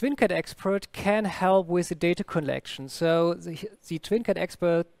 The TwinCAT expert can help with the data collection. So the TwinCAT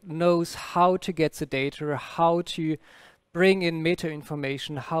expert knows how to get the data, how to bring in meta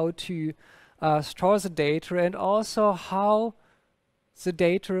information, how to store the data, and also how the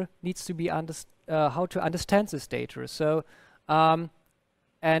data needs to be how to understand this data. So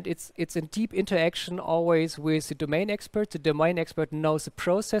and it's in deep interaction always with the domain expert. The domain expert knows the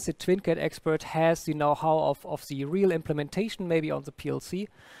process. The TwinCAT expert has the know-how of the real implementation, maybe on the PLC.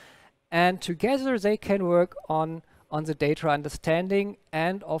 And together they can work on the data understanding.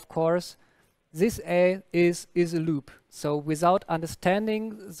 And of course, this is a loop. So without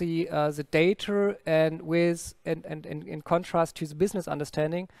understanding the data and in contrast to the business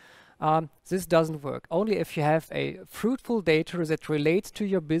understanding, this doesn't work. Only if you have a fruitful data that relates to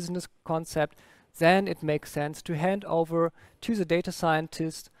your business concept, then it makes sense to hand over to the data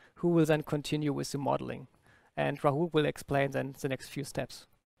scientist, who will then continue with the modeling. And Rahul will explain then the next few steps.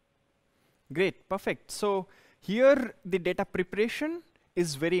 Great, perfect. So here the data preparation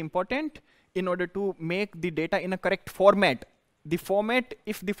is very important in order to make the data in a correct format. The format,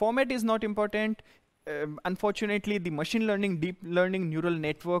 if the format is not important, unfortunately, the machine learning, deep learning, neural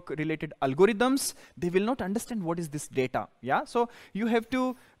network related algorithms, they will not understand what is this data. Yeah, so you have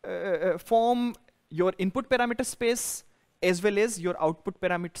to form your input parameter space as well as your output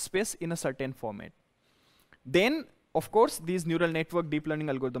parameter space in a certain format. Then, of course, these neural network deep learning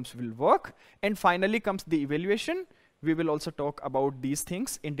algorithms will work. And finally comes the evaluation. We will also talk about these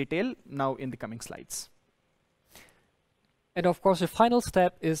things in detail now in the coming slides. And of course, the final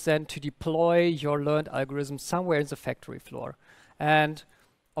step is then to deploy your learned algorithm somewhere in the factory floor. And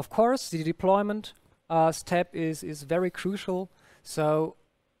of course, the deployment step is very crucial. So,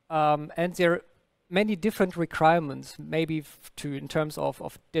 and there are many different requirements, maybe in terms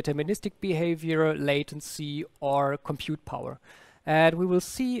of deterministic behavior, latency, or compute power. And we will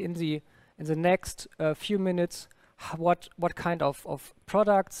see in the next few minutes what kind of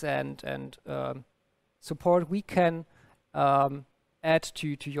products and support we can add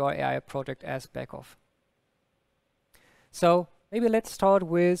to your AI project as Beckhoff. So maybe let's start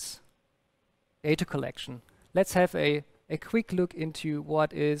with data collection. Let's have a quick look into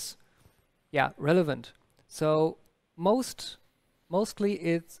what is relevant. So mostly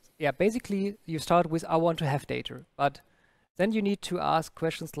it's basically you start with I want to have data, but then you need to ask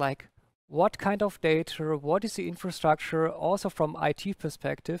questions like what kind of data, what is the infrastructure, also from IT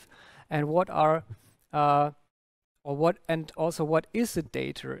perspective, and what are what is the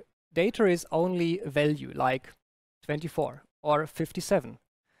data? Data is only a value like 24 or 57.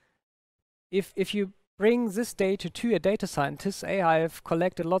 If you bring this data to a data scientist, say I have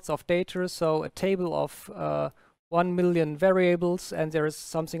collected lots of data, so a table of 1 million variables, and there is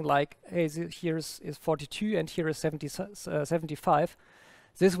something like, hey, here is 42 and here is 75.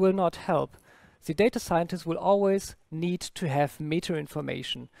 This will not help. The data scientist will always need to have meta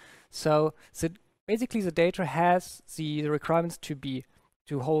information. So basically the data has the requirements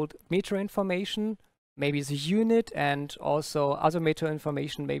to hold meta information, maybe the unit, and also other meta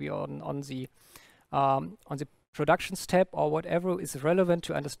information, maybe on the production step or whatever is relevant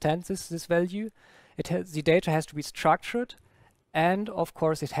to understand this value. The data has to be structured, and of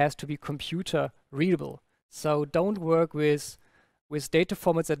course it has to be computer readable. So don't work with data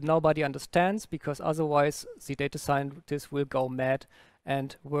formats that nobody understands, because otherwise the data scientist will go mad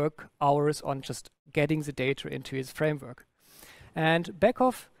and work hours on just getting the data into his framework. And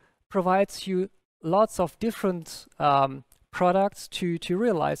Beckhoff provides you lots of different products to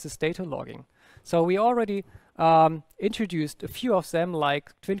realize this data logging. So we already introduced a few of them,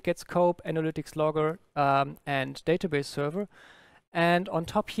 like TwinCAT Scope, Analytics Logger, and Database Server. And on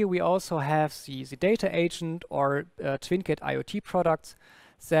top here, we also have the data agent or TwinCAT IoT products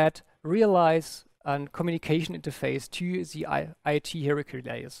that realize a communication interface to the IoT hierarchy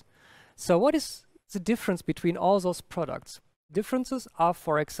layers. So what is the difference between all those products? Differences are,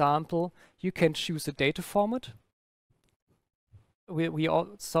 for example, you can choose a data format. We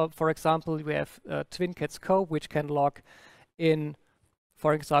also, for example, we have TwinCAT Scope, which can log in,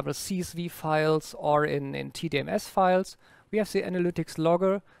 for example, CSV files or in TDMS files. We have the analytics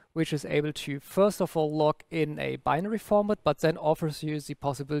logger, which is able to, first of all, log in a binary format, but then offers you the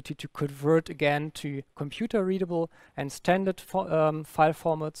possibility to convert again to computer-readable and standard file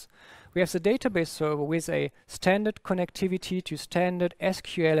formats. We have the database server with a standard connectivity to standard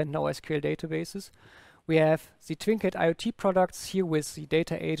SQL and NoSQL databases. We have the TwinCAT IoT products here with the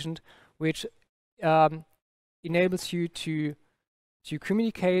data agent, which enables you to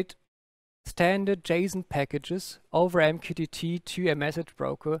communicate standard JSON packages over MQTT to a message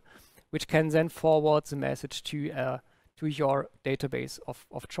broker, which can then forward the message to your database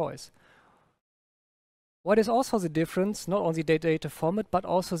of choice. What is also the difference, not only the data format, but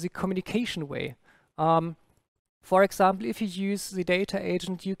also the communication way. For example, if you use the data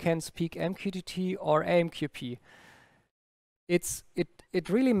agent, you can speak MQTT or AMQP. It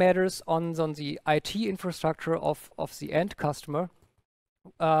really matters on the IT infrastructure of the end customer.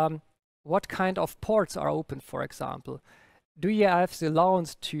 What kind of ports are open, for example? Do you have the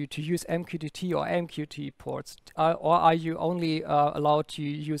allowance to use MQTT or AMQP ports? Or are you only allowed to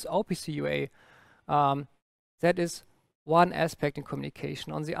use OPC UA? That is one aspect in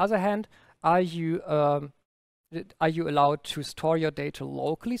communication. On the other hand, are you allowed to store your data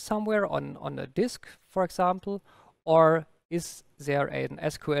locally somewhere on a disk, for example? Or is there an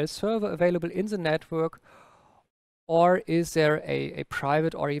SQL server available in the network? Or is there a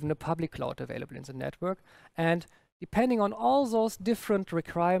private or even a public cloud available in the network? And depending on all those different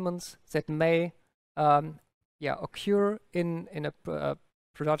requirements that may occur in a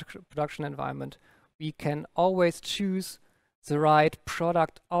production environment, we can always choose the right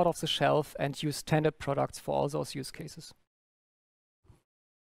product out of the shelf and use standard products for all those use cases.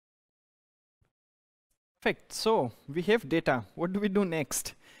 Perfect. So we have data. What do we do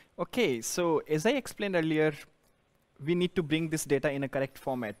next? Okay, so as I explained earlier, we need to bring this data in a correct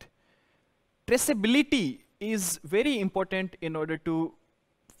format. Traceability is very important in order to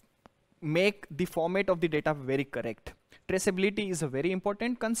make the format of the data very correct. Traceability is a very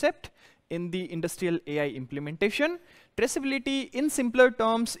important concept in the industrial AI implementation. Traceability, in simpler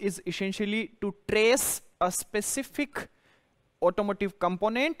terms, is essentially to trace a specific automotive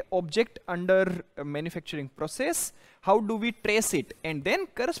component object under a manufacturing process. How do we trace it? And then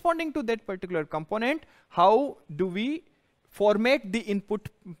corresponding to that particular component, how do we format the input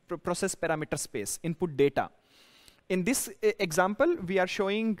process parameter space, input data? In this example, we are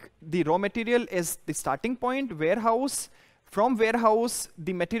showing the raw material as the starting point, warehouse. From warehouse,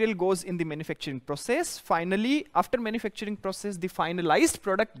 the material goes in the manufacturing process. Finally, after manufacturing process, the finalized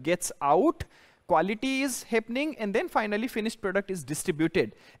product gets out, quality is happening, and then finally finished product is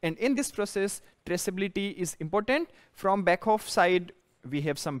distributed. And in this process, traceability is important. From Beckhoff side, we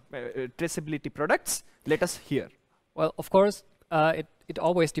have some traceability products. Let us hear. Well, of course, it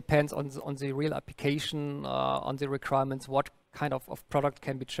always depends on the real application, on the requirements, what kind of product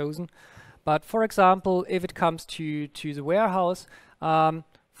can be chosen. But for example, if it comes to the warehouse,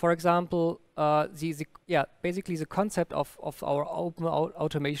 for example, basically the concept of our open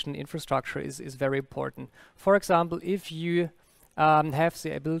automation infrastructure is very important. For example, if you have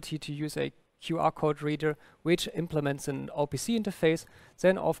the ability to use a QR code reader which implements an OPC interface,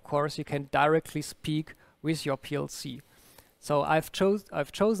 then of course you can directly speak with your PLC. So I've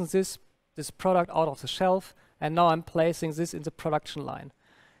chosen this product out of the shelf, and now I'm placing this in the production line.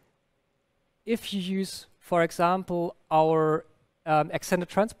 If you use, for example, our extended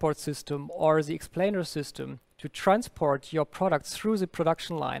transport system or the explainer system to transport your products through the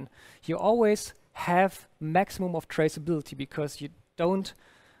production line, you always have maximum of traceability because you don't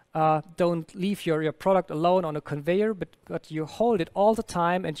leave your product alone on a conveyor, but you hold it all the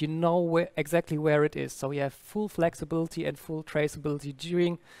time and you know exactly where it is. So you have full flexibility and full traceability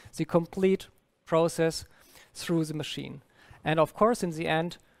during the complete process through the machine. And of course, in the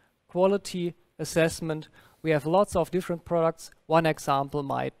end, quality assessment. We have lots of different products. One example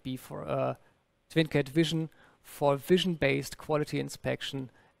might be for TwinCAT Vision for vision-based quality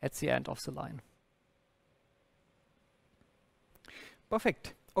inspection at the end of the line.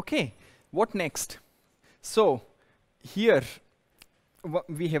 Perfect. Okay, what next? So here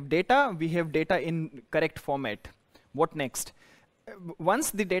we have data in correct format. What next?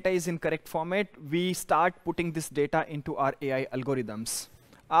 once the data is in correct format, we start putting this data into our AI algorithms.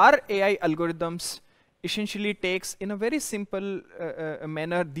 Our AI algorithms essentially takes in a very simple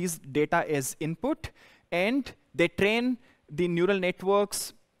manner these data as input, and they train the neural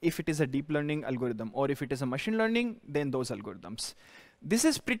networks if it is a deep learning algorithm, or if it is a machine learning, then those algorithms. This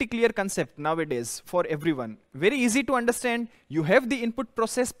is pretty clear concept nowadays for everyone. Very easy to understand. You have the input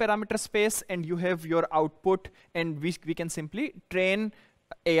process parameter space and you have your output, and we can simply train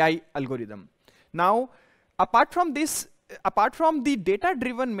AI algorithm. Now, apart from this, apart from the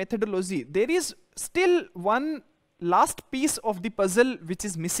data-driven methodology, there is still one last piece of the puzzle which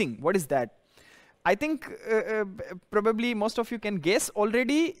is missing. What is that? I think probably most of you can guess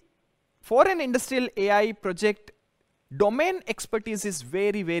already. For an industrial AI project, domain expertise is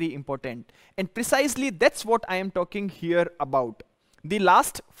very, very important. And precisely that's what I am talking here about. The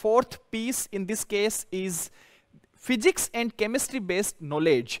last fourth piece in this case is physics and chemistry based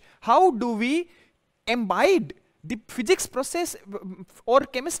knowledge. How do we imbibe the physics process or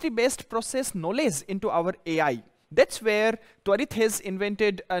chemistry based process knowledge into our AI? That's where Tvarit has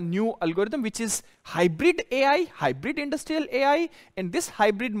invented a new algorithm which is hybrid AI, hybrid industrial AI, and this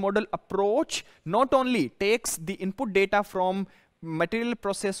hybrid model approach not only takes the input data from material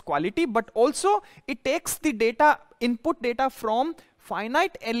process quality, but also it takes the data, input data from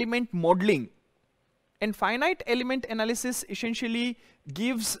finite element modeling. And finite element analysis essentially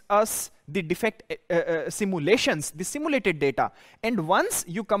gives us the defect simulations, the simulated data. And once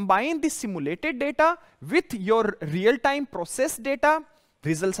you combine the simulated data with your real-time process data,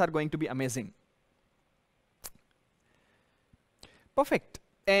 results are going to be amazing. Perfect.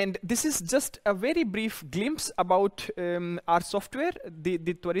 And this is just a very brief glimpse about our software, the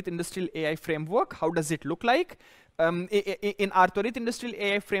Tvarit Industrial AI Framework. How does it look like? In our Tvarit Industrial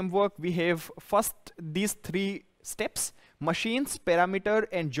AI Framework, we have first these three steps: machines, parameter,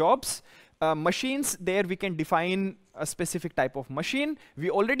 and jobs. Machines, there we can define a specific type of machine.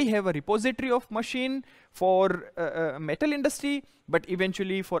 We already have a repository of machine for metal industry, but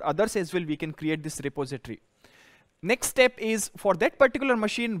eventually for others as well, we can create this repository. Next step is, for that particular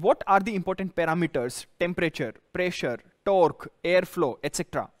machine, what are the important parameters? Temperature, pressure, torque, airflow,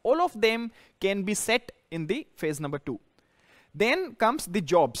 etc. All of them can be set in the phase number 2. Then comes the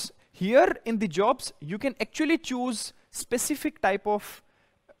jobs. Here in the jobs, you can actually choose specific type of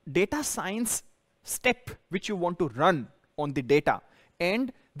data science step which you want to run on the data.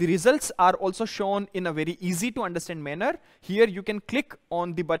 And the results are also shown in a very easy to understand manner. Here you can click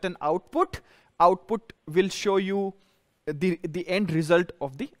on the button output. Output will show you the end result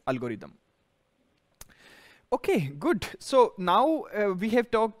of the algorithm. Okay, good. So now we have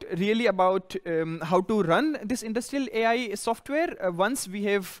talked really about how to run this industrial AI software. Once we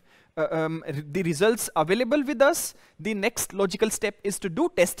have the results available with us, the next logical step is to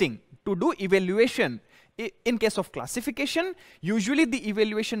do testing, to do evaluation. In case of classification, usually the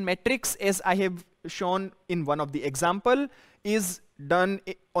evaluation metrics, as I have shown in one of the example, is done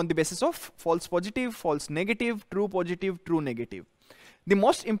on the basis of false positive, false negative, true positive, true negative. The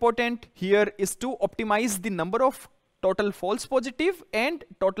most important here is to optimize the number of total false positive and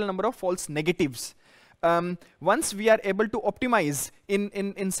total number of false negatives. Once we are able to optimize,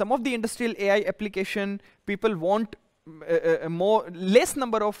 in some of the industrial AI application, people want less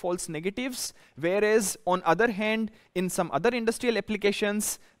number of false negatives, whereas on other hand, in some other industrial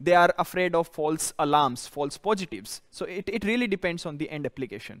applications, they are afraid of false alarms, false positives. So it really depends on the end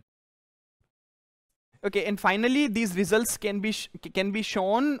application. Okay, and finally, these results can be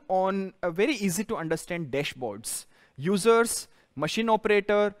shown on a very easy to understand dashboards. Users, machine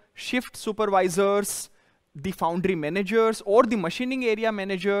operator, shift supervisors, the foundry managers or the machining area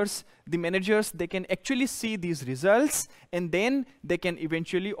managers, the managers, they can actually see these results, and then they can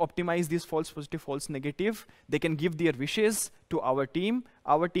eventually optimize these false positive, false negative. They can give their wishes to our team.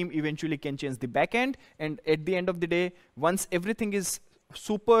 Our team eventually can change the backend, and at the end of the day, once everything is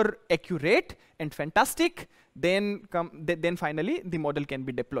super accurate and fantastic, then finally the model can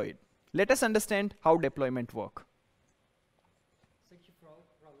be deployed. Let us understand how deployment work. Thank you,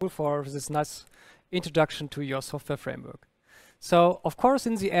 Rahul, for this nice introduction to your software framework. So, of course,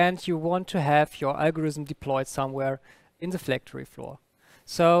 in the end, you want to have your algorithm deployed somewhere in the factory floor.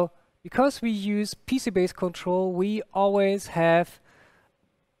 So, because we use PC-based control, we always have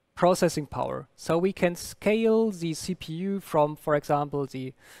processing power. So we can scale the CPU from, for example,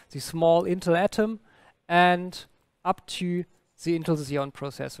 the small Intel Atom and up to the Intel Xeon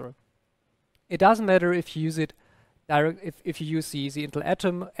processor. It doesn't matter if you use it if you use the Intel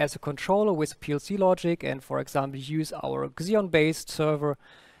Atom as a controller with PLC logic and, for example, use our Xeon-based server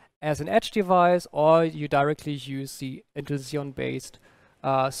as an edge device, or you directly use the Intel Xeon-based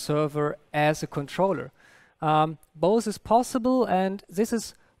server as a controller. Both is possible, and this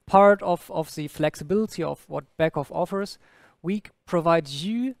is part of the flexibility of what Beckhoff offers. We provide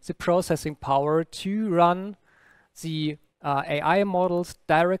you the processing power to run the AI models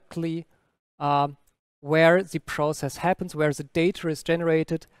directly where the process happens, where the data is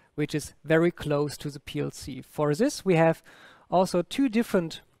generated, which is very close to the PLC. For this, we have also two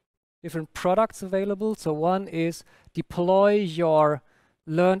different products available. So one is deploy your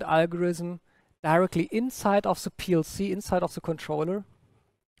learned algorithm directly inside of the PLC, inside of the controller,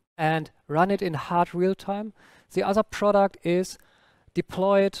 and run it in hard real time. The other product is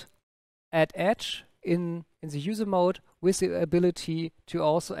deploy it at edge in the user mode with the ability to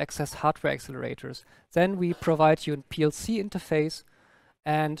also access hardware accelerators. Then we provide you a PLC interface,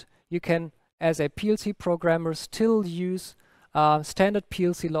 and you can, as a PLC programmer, still use standard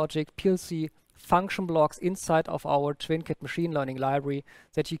PLC logic, PLC function blocks inside of our TwinCAT machine learning library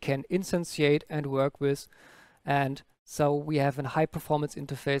that you can instantiate and work with. And so we have a high performance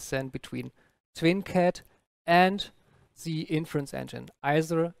interface then between TwinCAT and the inference engine.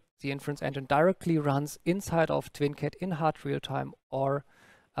 Either the inference engine directly runs inside of TwinCAT in hard real time, or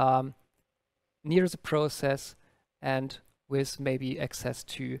near the process and with maybe access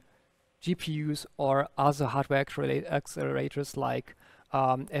to GPUs or other hardware accelerators like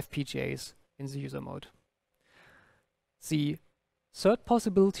FPGAs in the user mode. The third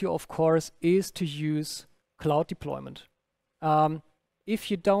possibility, of course, is to use cloud deployment. If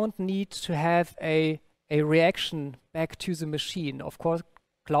you don't need to have a reaction back to the machine, of course,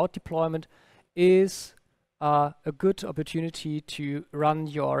 cloud deployment is a good opportunity to run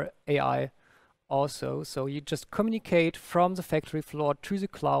your AI also. So you just communicate from the factory floor to the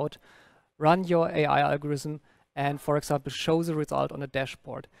cloud, run your AI algorithm, and, for example, show the result on a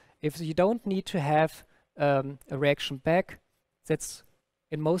dashboard. If you don't need to have a reaction back, that's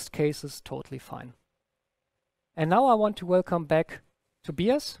in most cases totally fine. And now I want to welcome back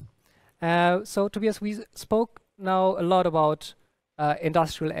Tobias. So Tobias, we spoke now a lot about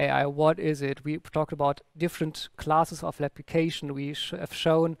industrial AI. What is it? We talked about different classes of application. We have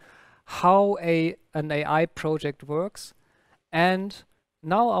shown how an AI project works. And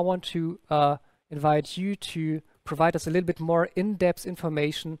now I want to invite you to provide us a little bit more in-depth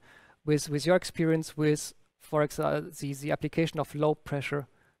information with your experience with, for example, the application of low pressure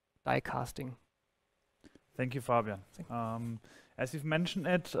die casting. Thank you, Fabian. As you've mentioned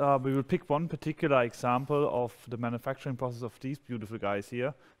it, we will pick one particular example of the manufacturing process of these beautiful guys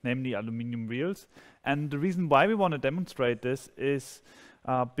here, namely aluminum wheels. And the reason why we want to demonstrate this is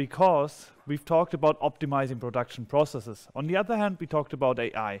because we've talked about optimizing production processes. On the other hand, we talked about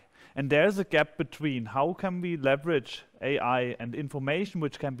AI. And there's a gap between how can we leverage AI and information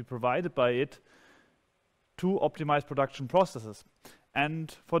which can be provided by it to optimize production processes.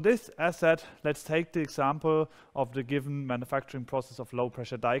 And for this asset, let's take the example of the given manufacturing process of low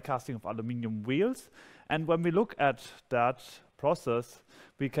pressure die casting of aluminum wheels. And when we look at that process,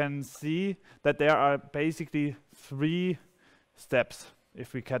 we can see that there are basically 3 steps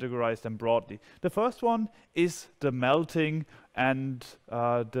if we categorize them broadly. The first one is the melting and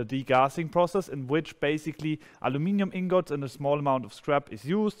the degassing process, in which basically aluminum ingots and a small amount of scrap is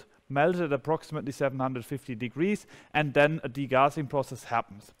used, melted at approximately 750 degrees, and then a degassing process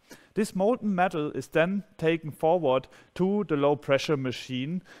happens. This molten metal is then taken forward to the low pressure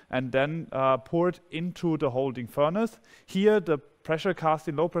machine and then poured into the holding furnace. Here the pressure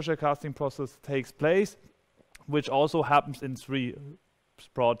casting, low pressure casting process takes place, which also happens in 3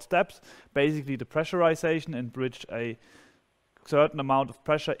 broad steps. Basically the pressurization, in which a certain amount of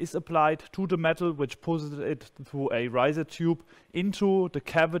pressure is applied to the metal, which pushes it through a riser tube into the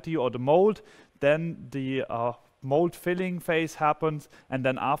cavity or the mold. Then the mold filling phase happens, and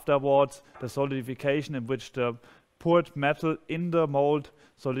then afterwards the solidification, in which the poured metal in the mold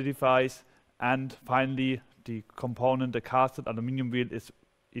solidifies, and finally the component, the casted aluminum wheel, is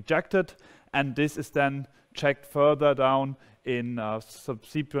ejected, and this is then checked further down in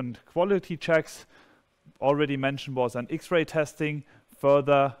subsequent quality checks. Already mentioned was an X-ray testing,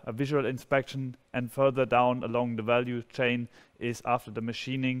 further a visual inspection, and further down along the value chain is, after the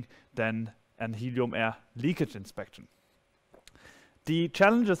machining, then an helium air leakage inspection. The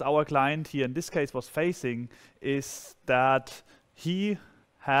challenges our client here in this case was facing is that he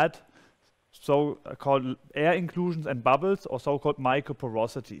had so-called air inclusions and bubbles, or so-called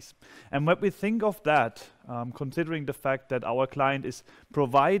microporosities. And when we think of that, considering the fact that our client is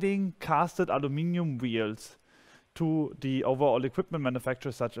providing casted aluminum wheels to the overall equipment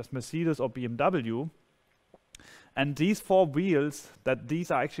manufacturers such as Mercedes or BMW, And these 4 wheels, that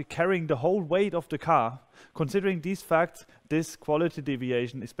these are actually carrying the whole weight of the car, considering these facts, this quality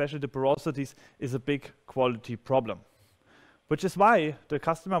deviation, especially the porosities, is a big quality problem. Which is why the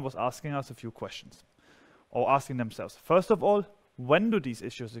customer was asking us a few questions, or asking themselves. First of all, when do these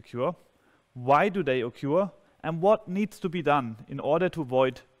issues occur? Why do they occur? And what needs to be done in order to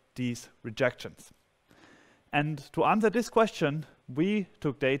avoid these rejections? And to answer this question, we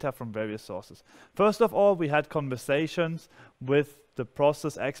took data from various sources. First of all, we had conversations with the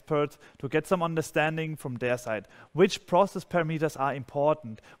process experts to get some understanding from their side. Which process parameters are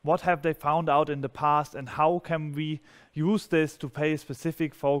important? What have they found out in the past? And how can we use this to pay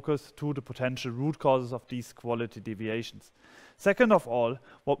specific focus to the potential root causes of these quality deviations? Second of all,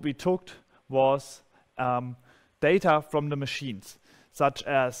 what we took was data from the machines, such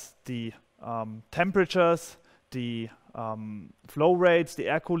as the temperatures, the flow rates, the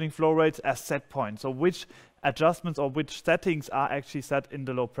air cooling flow rates as set points. So which adjustments or which settings are actually set in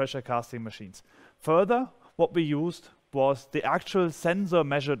the low pressure casting machines. Further, what we used was the actual sensor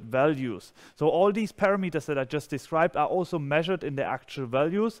measured values. So all these parameters that I just described are also measured in the actual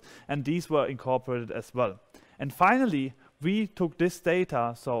values, and these were incorporated as well. And finally, we took this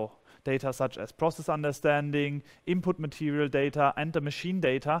data, so data such as process understanding, input material data, and the machine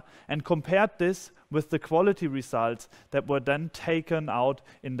data, and compared this with the quality results that were then taken out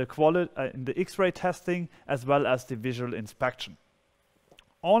in the X-ray testing as well as the visual inspection.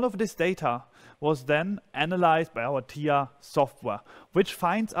 All of this data was then analyzed by our TIA software, which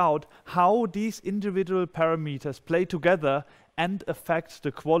finds out how these individual parameters play together and affect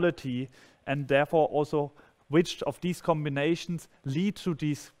the quality, and therefore also which of these combinations lead to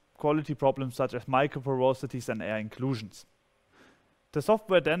these quality problems such as microporosities and air inclusions. The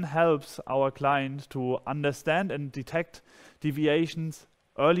software then helps our client to understand and detect deviations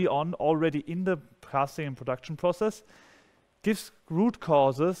early on, already in the casting and production process, gives root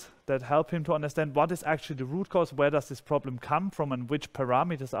causes that help him to understand what is actually the root cause, where does this problem come from, and which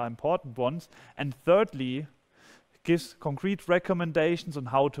parameters are important ones, and thirdly, gives concrete recommendations on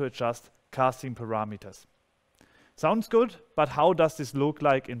how to adjust casting parameters. Sounds good, but how does this look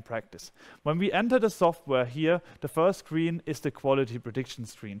like in practice? When we enter the software here, the first screen is the quality prediction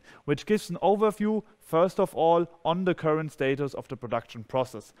screen, which gives an overview, first of all, on the current status of the production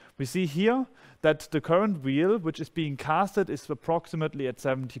process. We see here that the current wheel, which is being casted, is approximately at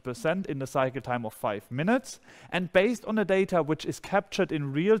 70% in the cycle time of 5 minutes. And based on the data which is captured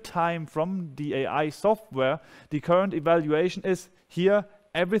in real time from the AI software, the current evaluation is here.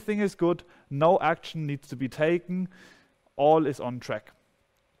 Everything is good, no action needs to be taken, all is on track.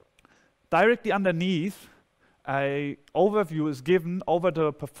 Directly underneath, an overview is given over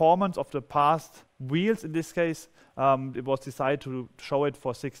the performance of the past wheels. In this case, it was decided to show it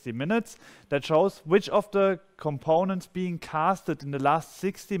for 60 minutes. That shows which of the components being casted in the last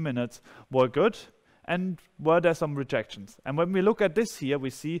 60 minutes were good and were there some rejections. And when we look at this here, we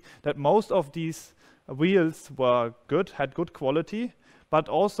see that most of these wheels were good, had good quality, but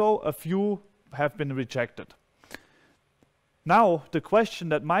also a few have been rejected. Now, the question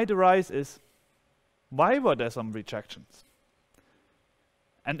that might arise is, why were there some rejections?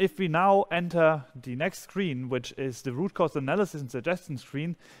 And if we now enter the next screen, which is the root cause analysis and suggestion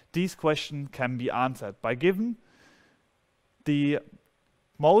screen, these questions can be answered by giving the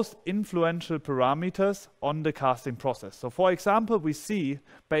most influential parameters on the casting process. So for example, we see,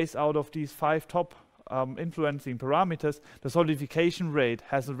 based out of these 5 top influencing parameters, the solidification rate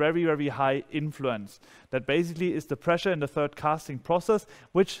has a very, very high influence. That basically is the pressure in the third casting process,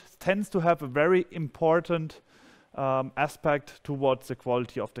 which tends to have a very important aspect towards the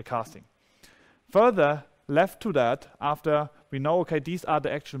quality of the casting. Further, left to that, after we know, okay, these are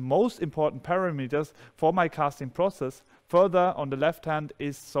the actual most important parameters for my casting process, further on the left hand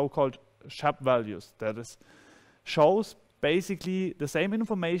is so-called SHAP values. That is, shows basically the same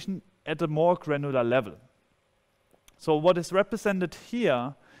information at a more granular level. So what is represented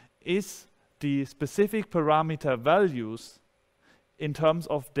here is the specific parameter values in terms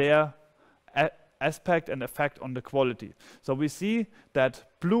of their aspect and effect on the quality. So we see that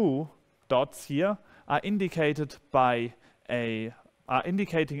blue dots here are indicated by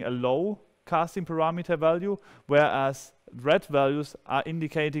indicating a low casting parameter value, whereas red values are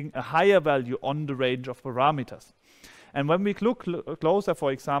indicating a higher value on the range of parameters. And when we look closer,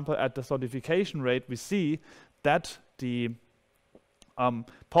 for example, at the solidification rate, we see that the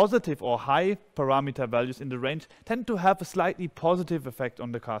positive or high parameter values in the range tend to have a slightly positive effect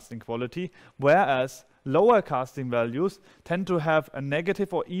on the casting quality, whereas lower casting values tend to have a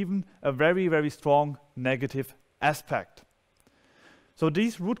negative or even a very, very strong negative aspect. So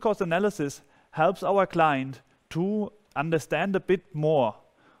this root cause analysis helps our client to understand a bit more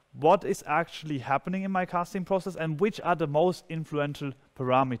what is actually happening in my casting process and which are the most influential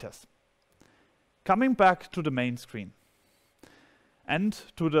parameters. Coming back to the main screen and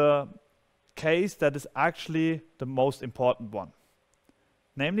to the case that is actually the most important one.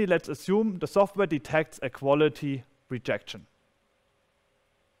 Namely, let's assume the software detects a quality rejection.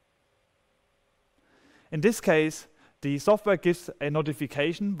 In this case, the software gives a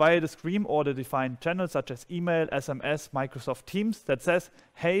notification via the screen or the defined channels such as email, SMS, Microsoft Teams that says,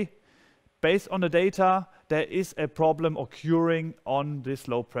 hey, based on the data, there is a problem occurring on this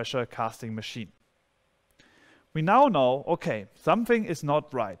low pressure casting machine. We now know, okay, something is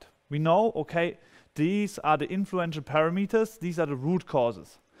not right. We know, okay, these are the influential parameters, these are the root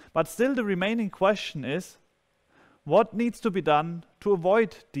causes. But still the remaining question is, what needs to be done to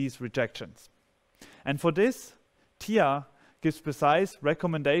avoid these rejections? And for this, TIA gives precise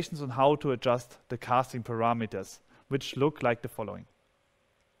recommendations on how to adjust the casting parameters, which look like the following.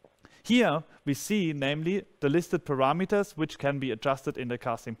 Here we see, namely, the listed parameters which can be adjusted in the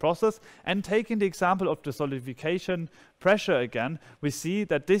casting process, and taking the example of the solidification pressure again, we see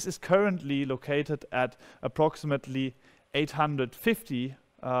that this is currently located at approximately 850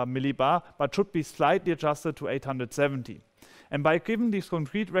 millibar, but should be slightly adjusted to 870. And by giving these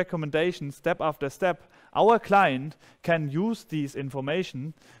concrete recommendations step after step, our client can use these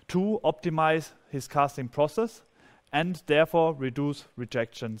information to optimize his casting process and therefore reduce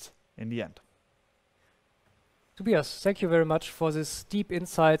rejections in the end. Tobias, thank you very much for this deep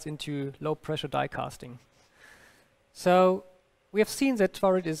insights into low pressure die casting. So we have seen that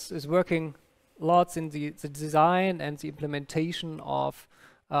Tvarit is working lots in the design and the implementation of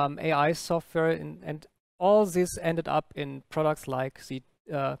AI software, and all this ended up in products like the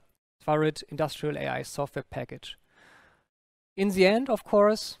Tvarit Industrial AI Software Package. In the end, of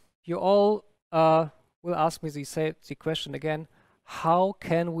course, you all will ask me the question again, how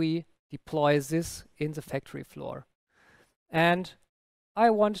can we deploy this in the factory floor? And I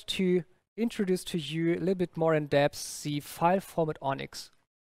want to introduce to you a little bit more in depth the file format ONNX.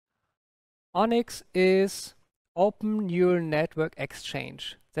 ONNX is Open Neural Network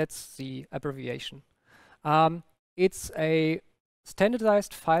Exchange. That's the abbreviation. It's a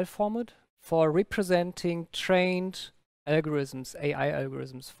standardized file format for representing trained algorithms, AI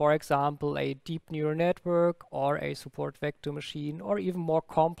algorithms. For example, a deep neural network or a support vector machine, or even more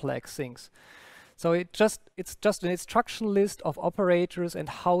complex things. So it's just an instruction list of operators and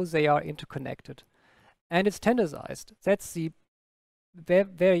how they are interconnected. And it's standardized. That's the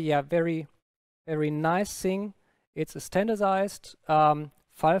very nice thing. It's a standardized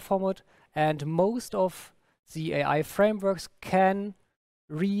file format, and most of the AI frameworks can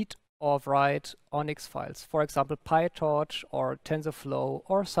read or write ONNX files. For example, PyTorch or TensorFlow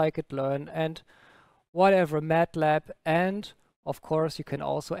or scikit-learn and whatever, MATLAB. And of course, you can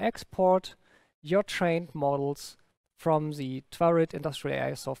also export your trained models from the Tvarit Industrial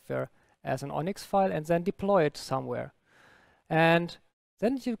AI software as an ONNX file and then deploy it somewhere. And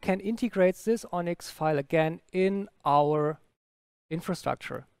then you can integrate this ONNX file again in our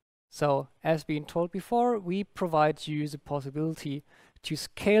infrastructure. So as been told before, we provide you the possibility to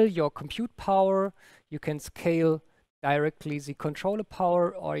scale your compute power. You can scale directly the controller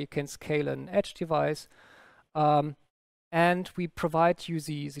power, or you can scale an edge device. And we provide you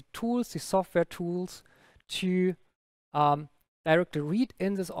the tools, the software tools to directly read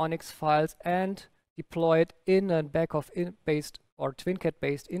in these ONNX files and deploy it in a Beckhoff-based or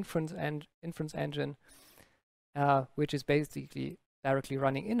TwinCAT-based inference engine, which is basically directly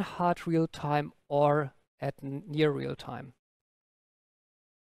running in hard real time or at near real time.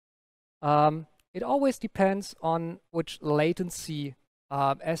 It always depends on which latency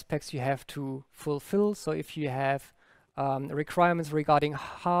aspects you have to fulfill. So if you have requirements regarding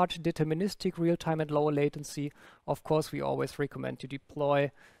hard deterministic real-time and lower latency, of course, we always recommend to deploy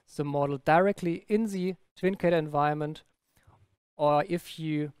the model directly in the TwinCAT environment. Or if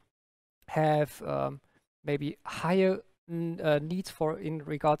you have maybe higher needs in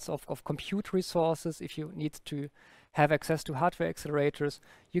regards of compute resources, if you need to have access to hardware accelerators,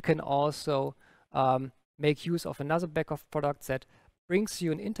 you can also make use of another Beckhoff product that brings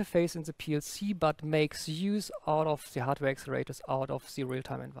you an interface in the PLC but makes use out of the hardware accelerators out of the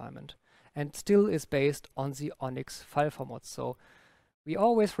real-time environment and still is based on the ONNX file format. So we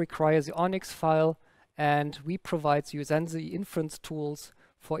always require the ONNX file, and we provide you then the inference tools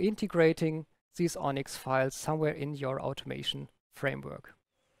for integrating these ONNX files somewhere in your automation framework.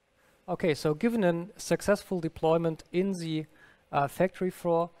 Okay, so given a successful deployment in the factory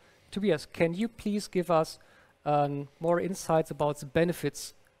floor, Tobias, can you please give us more insights about the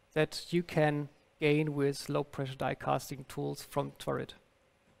benefits that you can gain with low pressure die casting tools from Tvarit?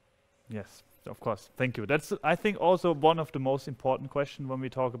 Yes, of course. Thank you. That's, I think, also one of the most important questions when we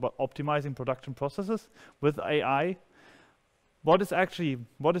talk about optimizing production processes with AI. What is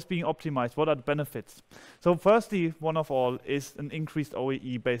being optimized? What are the benefits? So firstly, one of all is an increased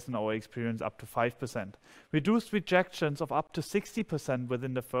OEE based on our experience up to 5%. Reduced rejections of up to 60%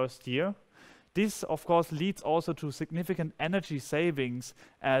 within the first year. This, of course, leads also to significant energy savings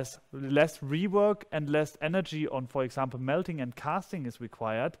as less rework and less energy on, for example, melting and casting is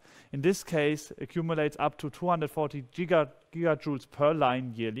required. In this case, accumulates up to 240 gigajoules per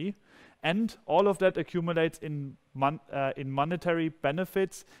line yearly. And all of that accumulates in monetary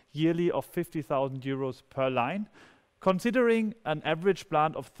benefits yearly of 50,000 euros per line. Considering an average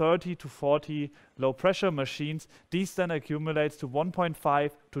plant of 30 to 40 low pressure machines, these then accumulates to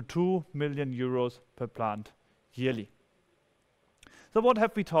 1.5 to 2 million euros per plant yearly. So what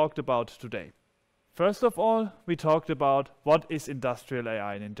have we talked about today? First of all, we talked about what is industrial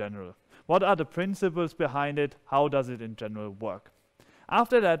AI in general. What are the principles behind it? How does it in general work?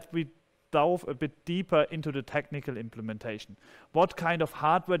 After that, we dove a bit deeper into the technical implementation. What kind of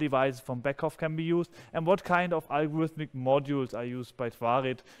hardware devices from Beckhoff can be used and what kind of algorithmic modules are used by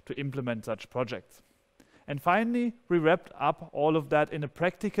Tvarit to implement such projects. And finally, we wrapped up all of that in a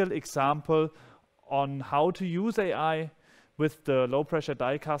practical example on how to use AI with the low pressure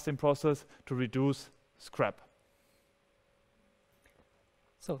die casting process to reduce scrap.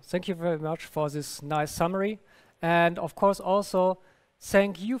 So thank you very much for this nice summary. And of course also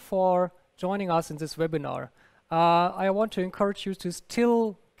thank you for joining us in this webinar. I want to encourage you to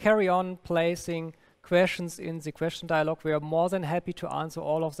still carry on placing questions in the question dialogue. We are more than happy to answer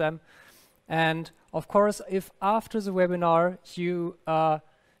all of them. And of course, if after the webinar you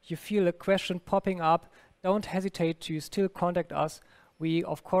feel a question popping up, don't hesitate to still contact us. We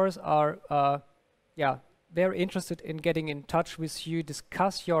of course are very interested in getting in touch with you,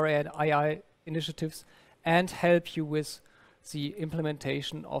 discuss your AI initiatives, and help you with the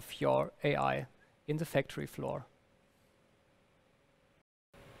implementation of your AI in the factory floor.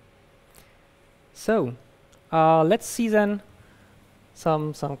 So let's see then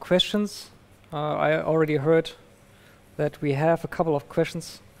some questions. I already heard that we have a couple of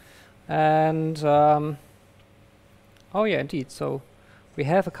questions, and oh yeah, indeed. So we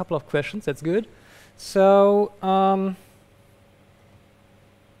have a couple of questions. That's good. So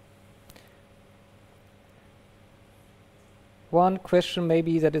one question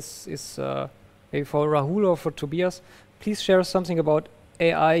maybe that is maybe for Rahul or for Tobias. Please share something about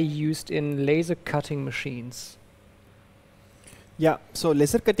AI used in laser cutting machines. Yeah, so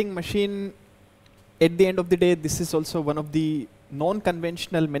laser cutting machine, at the end of the day, this is also one of the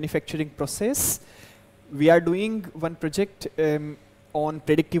non-conventional manufacturing process. We are doing one project on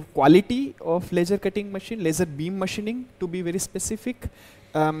predictive quality of laser cutting machine, laser beam machining to be very specific.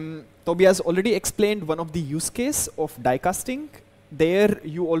 Tobias already explained one of the use case of die casting. There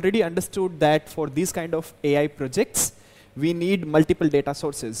you already understood that for these kind of AI projects, we need multiple data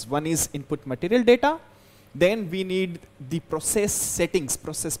sources. One is input material data, then we need the process settings,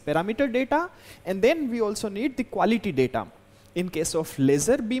 process parameter data, and then we also need the quality data. In case of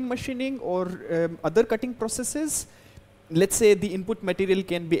laser beam machining or other cutting processes, let's say the input material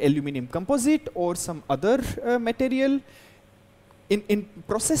can be aluminum composite or some other material. In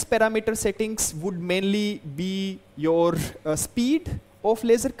process parameter settings would mainly be your speed of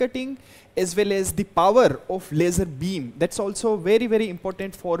laser cutting as well as the power of laser beam. That's also very, very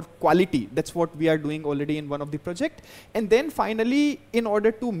important for quality. That's what we are doing already in one of the project. And then finally, in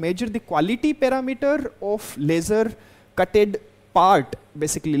order to measure the quality parameter of laser cutted part,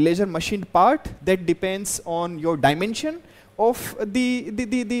 basically laser machined part, that depends on your dimension of the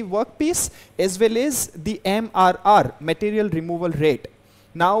workpiece as well as the MRR, material removal rate.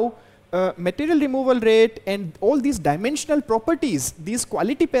 Now, material removal rate and all these dimensional properties, these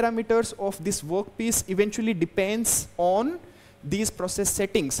quality parameters of this workpiece eventually depends on these process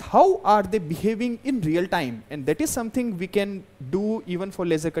settings. How are they behaving in real time? And that is something we can do even for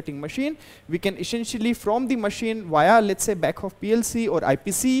laser cutting machine. We can essentially from the machine via, let's say, Beckhoff PLC or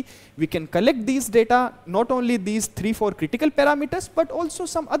IPC, we can collect these data, not only these 3-4 critical parameters, but also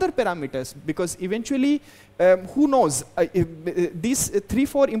some other parameters, because eventually, who knows, these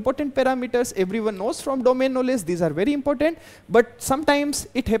 3-4 important parameters, everyone knows from domain knowledge, these are very important, but sometimes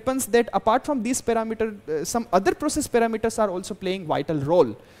it happens that apart from these parameters, some other process parameters are also playing vital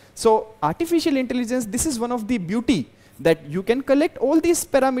role. So artificial intelligence, this is one of the beauty that you can collect all these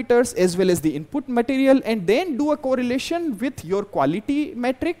parameters as well as the input material and then do a correlation with your quality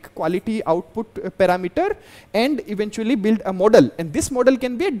metric, quality output parameter, and eventually build a model. And this model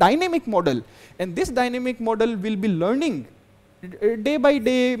can be a dynamic model. And this dynamic model will be learning day by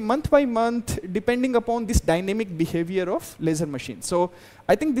day, month by month, depending upon this dynamic behavior of laser machine. So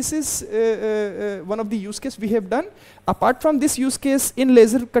I think this is one of the use case we have done. Apart from this use case, in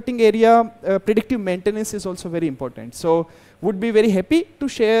laser cutting area, predictive maintenance is also very important. So would be very happy to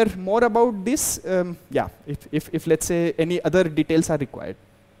share more about this, yeah, if let's say any other details are required.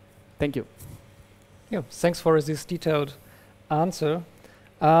 Thank you. Yeah, thanks for this detailed answer.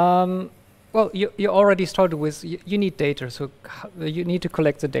 Well, you already started with, you need data, so you need to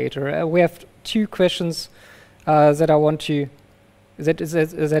collect the data. We have two questions that I want to, that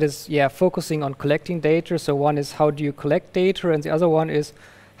is focusing on collecting data. So one is, how do you collect data? And the other one is,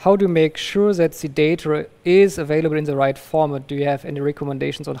 how do you make sure that the data is available in the right format? Do you have any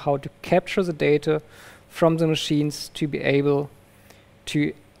recommendations on how to capture the data from the machines to be able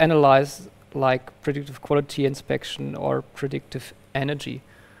to analyze, like predictive quality inspection or predictive energy?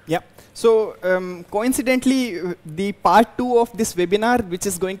 Yeah. So coincidentally, the part 2 of this webinar, which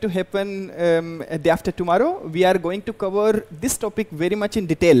is going to happen day after tomorrow, we are going to cover this topic very much in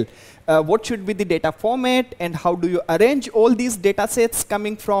detail. What should be the data format, and how do you arrange all these data sets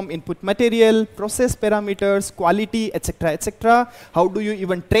coming from input material, process parameters, quality, etc., etc. How do you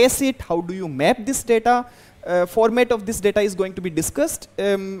even trace it? How do you map this data? Format of this data is going to be discussed.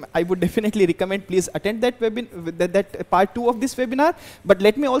 I would definitely recommend please attend that that part 2 of this webinar. But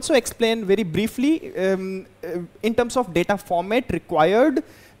let me also explain very briefly in terms of data format required.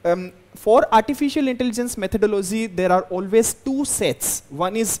 For artificial intelligence methodology, there are always two sets.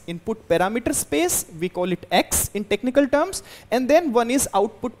 One is input parameter space, we call it X in technical terms, and then one is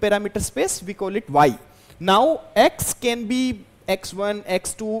output parameter space, we call it Y. Now X can be x1,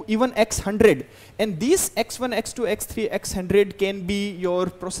 x2, even x100. And these x1, x2, x3, x100 can be your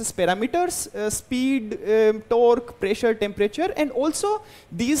process parameters, speed, torque, pressure, temperature, and also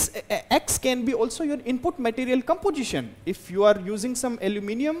these x can be also your input material composition. If you are using some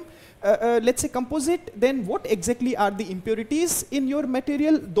aluminum, let's say composite, then what exactly are the impurities in your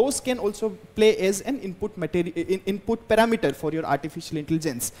material? Those can also play as an input parameter for your artificial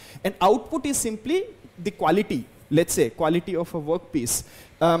intelligence. And output is simply the quality. Let's say quality of a workpiece.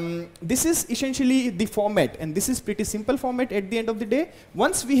 This is essentially the format, and this is pretty simple format at the end of the day.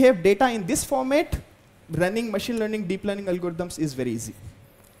 Once we have data in this format, running machine learning, deep learning algorithms is very easy.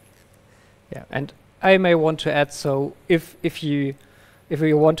 Yeah, and I may want to add, so if you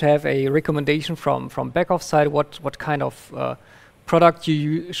want to have a recommendation from Beckhoff side, what kind of product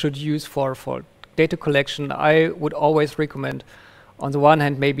you should use for data collection, I would always recommend, on the one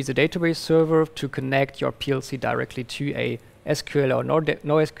hand, maybe the database server to connect your PLC directly to a SQL or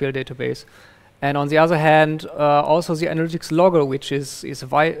NoSQL database. And on the other hand, also the analytics logger, which is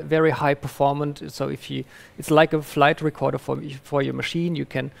very high performant. So it's like a flight recorder for your machine. You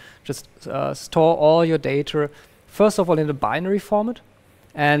can just store all your data, first of all, in a binary format.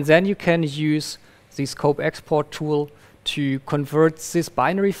 And then you can use the scope export tool to convert these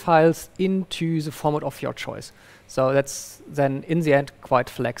binary files into the format of your choice. So that's then, in the end, quite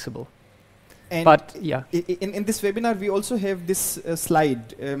flexible. And but yeah, in this webinar, we also have this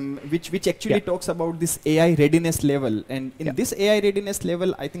slide, which actually talks about this AI readiness level. And in this AI readiness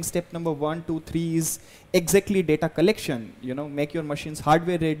level, I think step number 1, 2, 3 is exactly data collection. You know, make your machines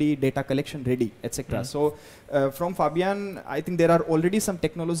hardware ready, data collection ready, etc. So from Fabian, I think there are already some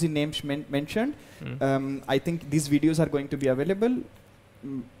technology names mentioned. I think these videos are going to be available.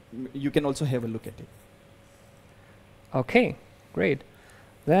 You can also have a look at it. Okay, great.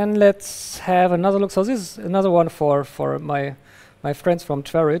 Then let's have another look. So this is another one for my friends from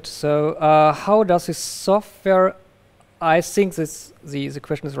Tvarit. So how does this software? I think the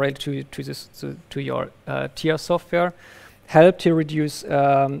question is related to your TIA software help to reduce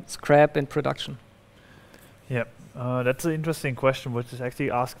scrap in production. Yeah. That's an interesting question, which is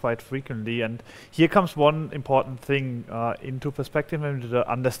actually asked quite frequently. And here comes one important thing into perspective, into the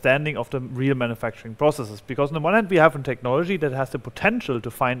understanding of the real manufacturing processes. Because on the one hand, we have a technology that has the potential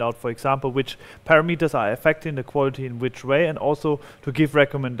to find out, for example, which parameters are affecting the quality in which way, and also to give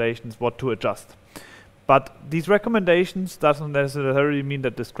recommendations what to adjust. But these recommendations doesn't necessarily mean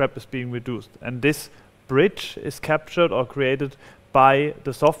that the scrap is being reduced. And this bridge is captured or created by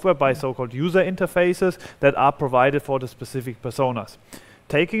the software, by so-called user interfaces that are provided for the specific personas.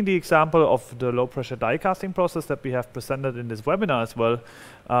 Taking the example of the low-pressure die casting process that we have presented in this webinar as well,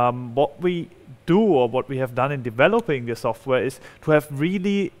 what we do, or what we have done in developing the software, is to have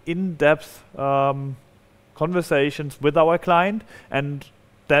really in-depth conversations with our client, and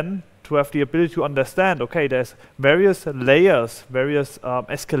then to have the ability to understand, okay, there's various layers, various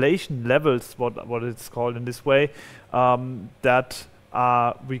escalation levels, what it's called in this way, that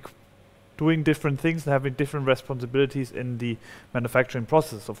are doing different things and having different responsibilities in the manufacturing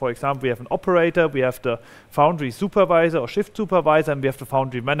process. So for example, we have an operator, we have the foundry supervisor or shift supervisor, and we have the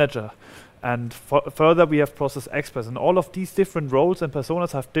foundry manager. And further, we have process experts. And all of these different roles and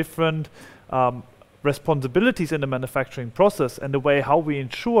personas have different responsibilities in the manufacturing process, and the way how we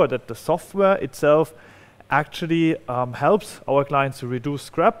ensure that the software itself actually helps our clients to reduce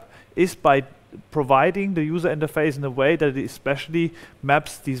scrap is by providing the user interface in a way that it especially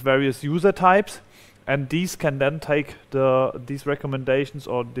maps these various user types, and these can then take these recommendations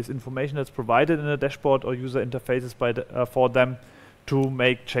or this information that's provided in a dashboard or user interfaces by for them to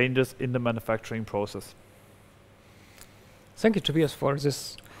make changes in the manufacturing process. Thank you, Tobias, for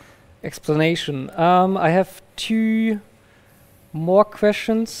this explanation. I have two more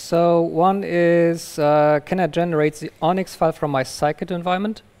questions. So one is, can I generate the Onyx file from my scikit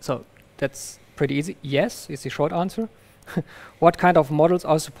environment? So that's pretty easy. Yes, is the short answer. What kind of models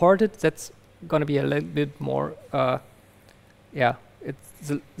are supported? That's going to be a little bit more, yeah.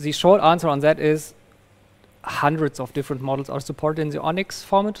 The short answer on that is hundreds of different models are supported in the Onyx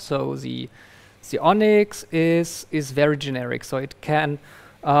format. So the Onyx is very generic. So it can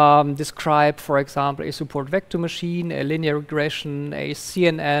describe, for example, a support vector machine, a linear regression, a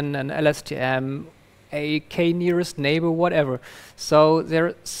CNN, an LSTM, a k-nearest neighbor, whatever. So there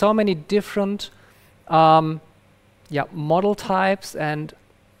are so many different model types, and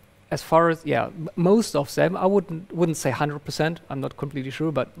as far as most of them, I wouldn't say 100%. I'm not completely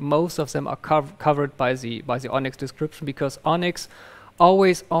sure, but most of them are covered by the Onyx description, because Onyx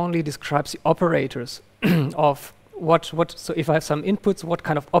always only describes the operators of what. So if I have some inputs, what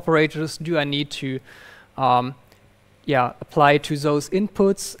kind of operators do I need to apply to those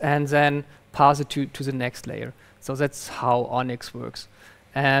inputs, and then pass it to the next layer. So that's how Onyx works.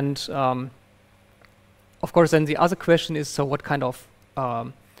 And of course, then the other question is, so what kind of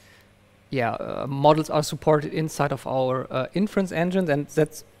models are supported inside of our inference engine? And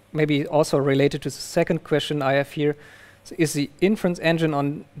that's maybe also related to the second question I have here. So is the inference engine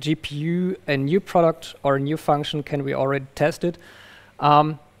on GPU a new product or a new function? Can we already test it?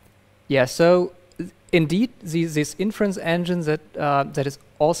 So indeed, this inference engine that is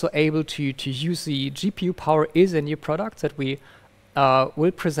also able to use the GPU power is a new product that we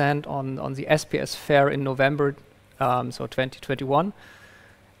will present on the SPS Fair in November, so 2021.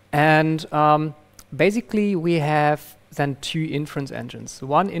 And basically, we have then two inference engines.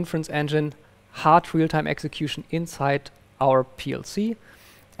 One inference engine, hard real-time execution inside our PLC,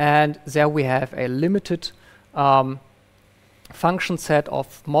 and there we have a limited function set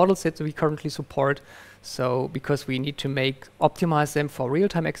of models that we currently support. So because we need to optimize them for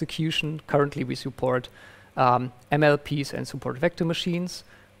real-time execution, currently we support MLPs and support vector machines.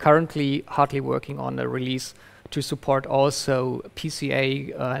 Currently hardly working on a release to support also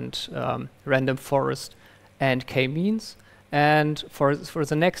PCA and random forest and k-means. And for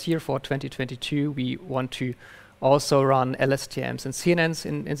the next year, for 2022, we want to also run LSTMs and CNNs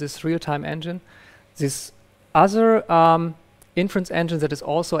in this real-time engine. This other inference engine that is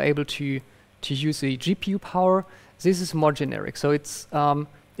also able to use the GPU power, this is more generic. So it's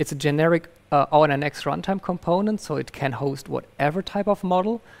a generic ONNX runtime component, so it can host whatever type of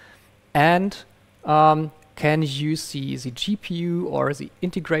model, and can use the GPU or the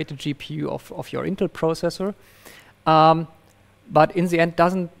integrated GPU of your Intel processor. But in the end,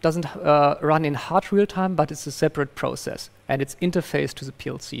 doesn't run in hard real time, but it's a separate process, and it's interfaced to the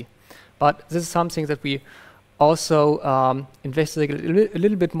PLC. But this is something that we also investigate a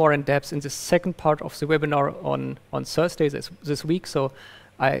little bit more in depth in the second part of the webinar on Thursday this week. So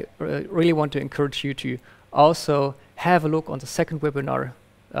I really want to encourage you to also have a look on the second webinar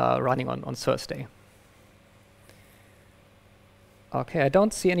running on Thursday. Okay, I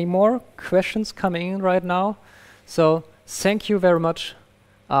don't see any more questions coming in right now. So thank you very much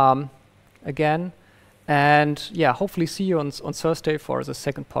again. And yeah, hopefully see you on Thursday for the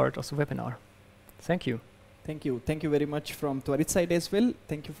second part of the webinar. Thank you. Thank you. Thank you very much from Tvarit side as well.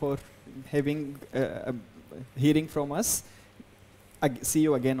 Thank you for having hearing from us. See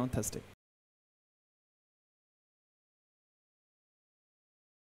you again on Thursday.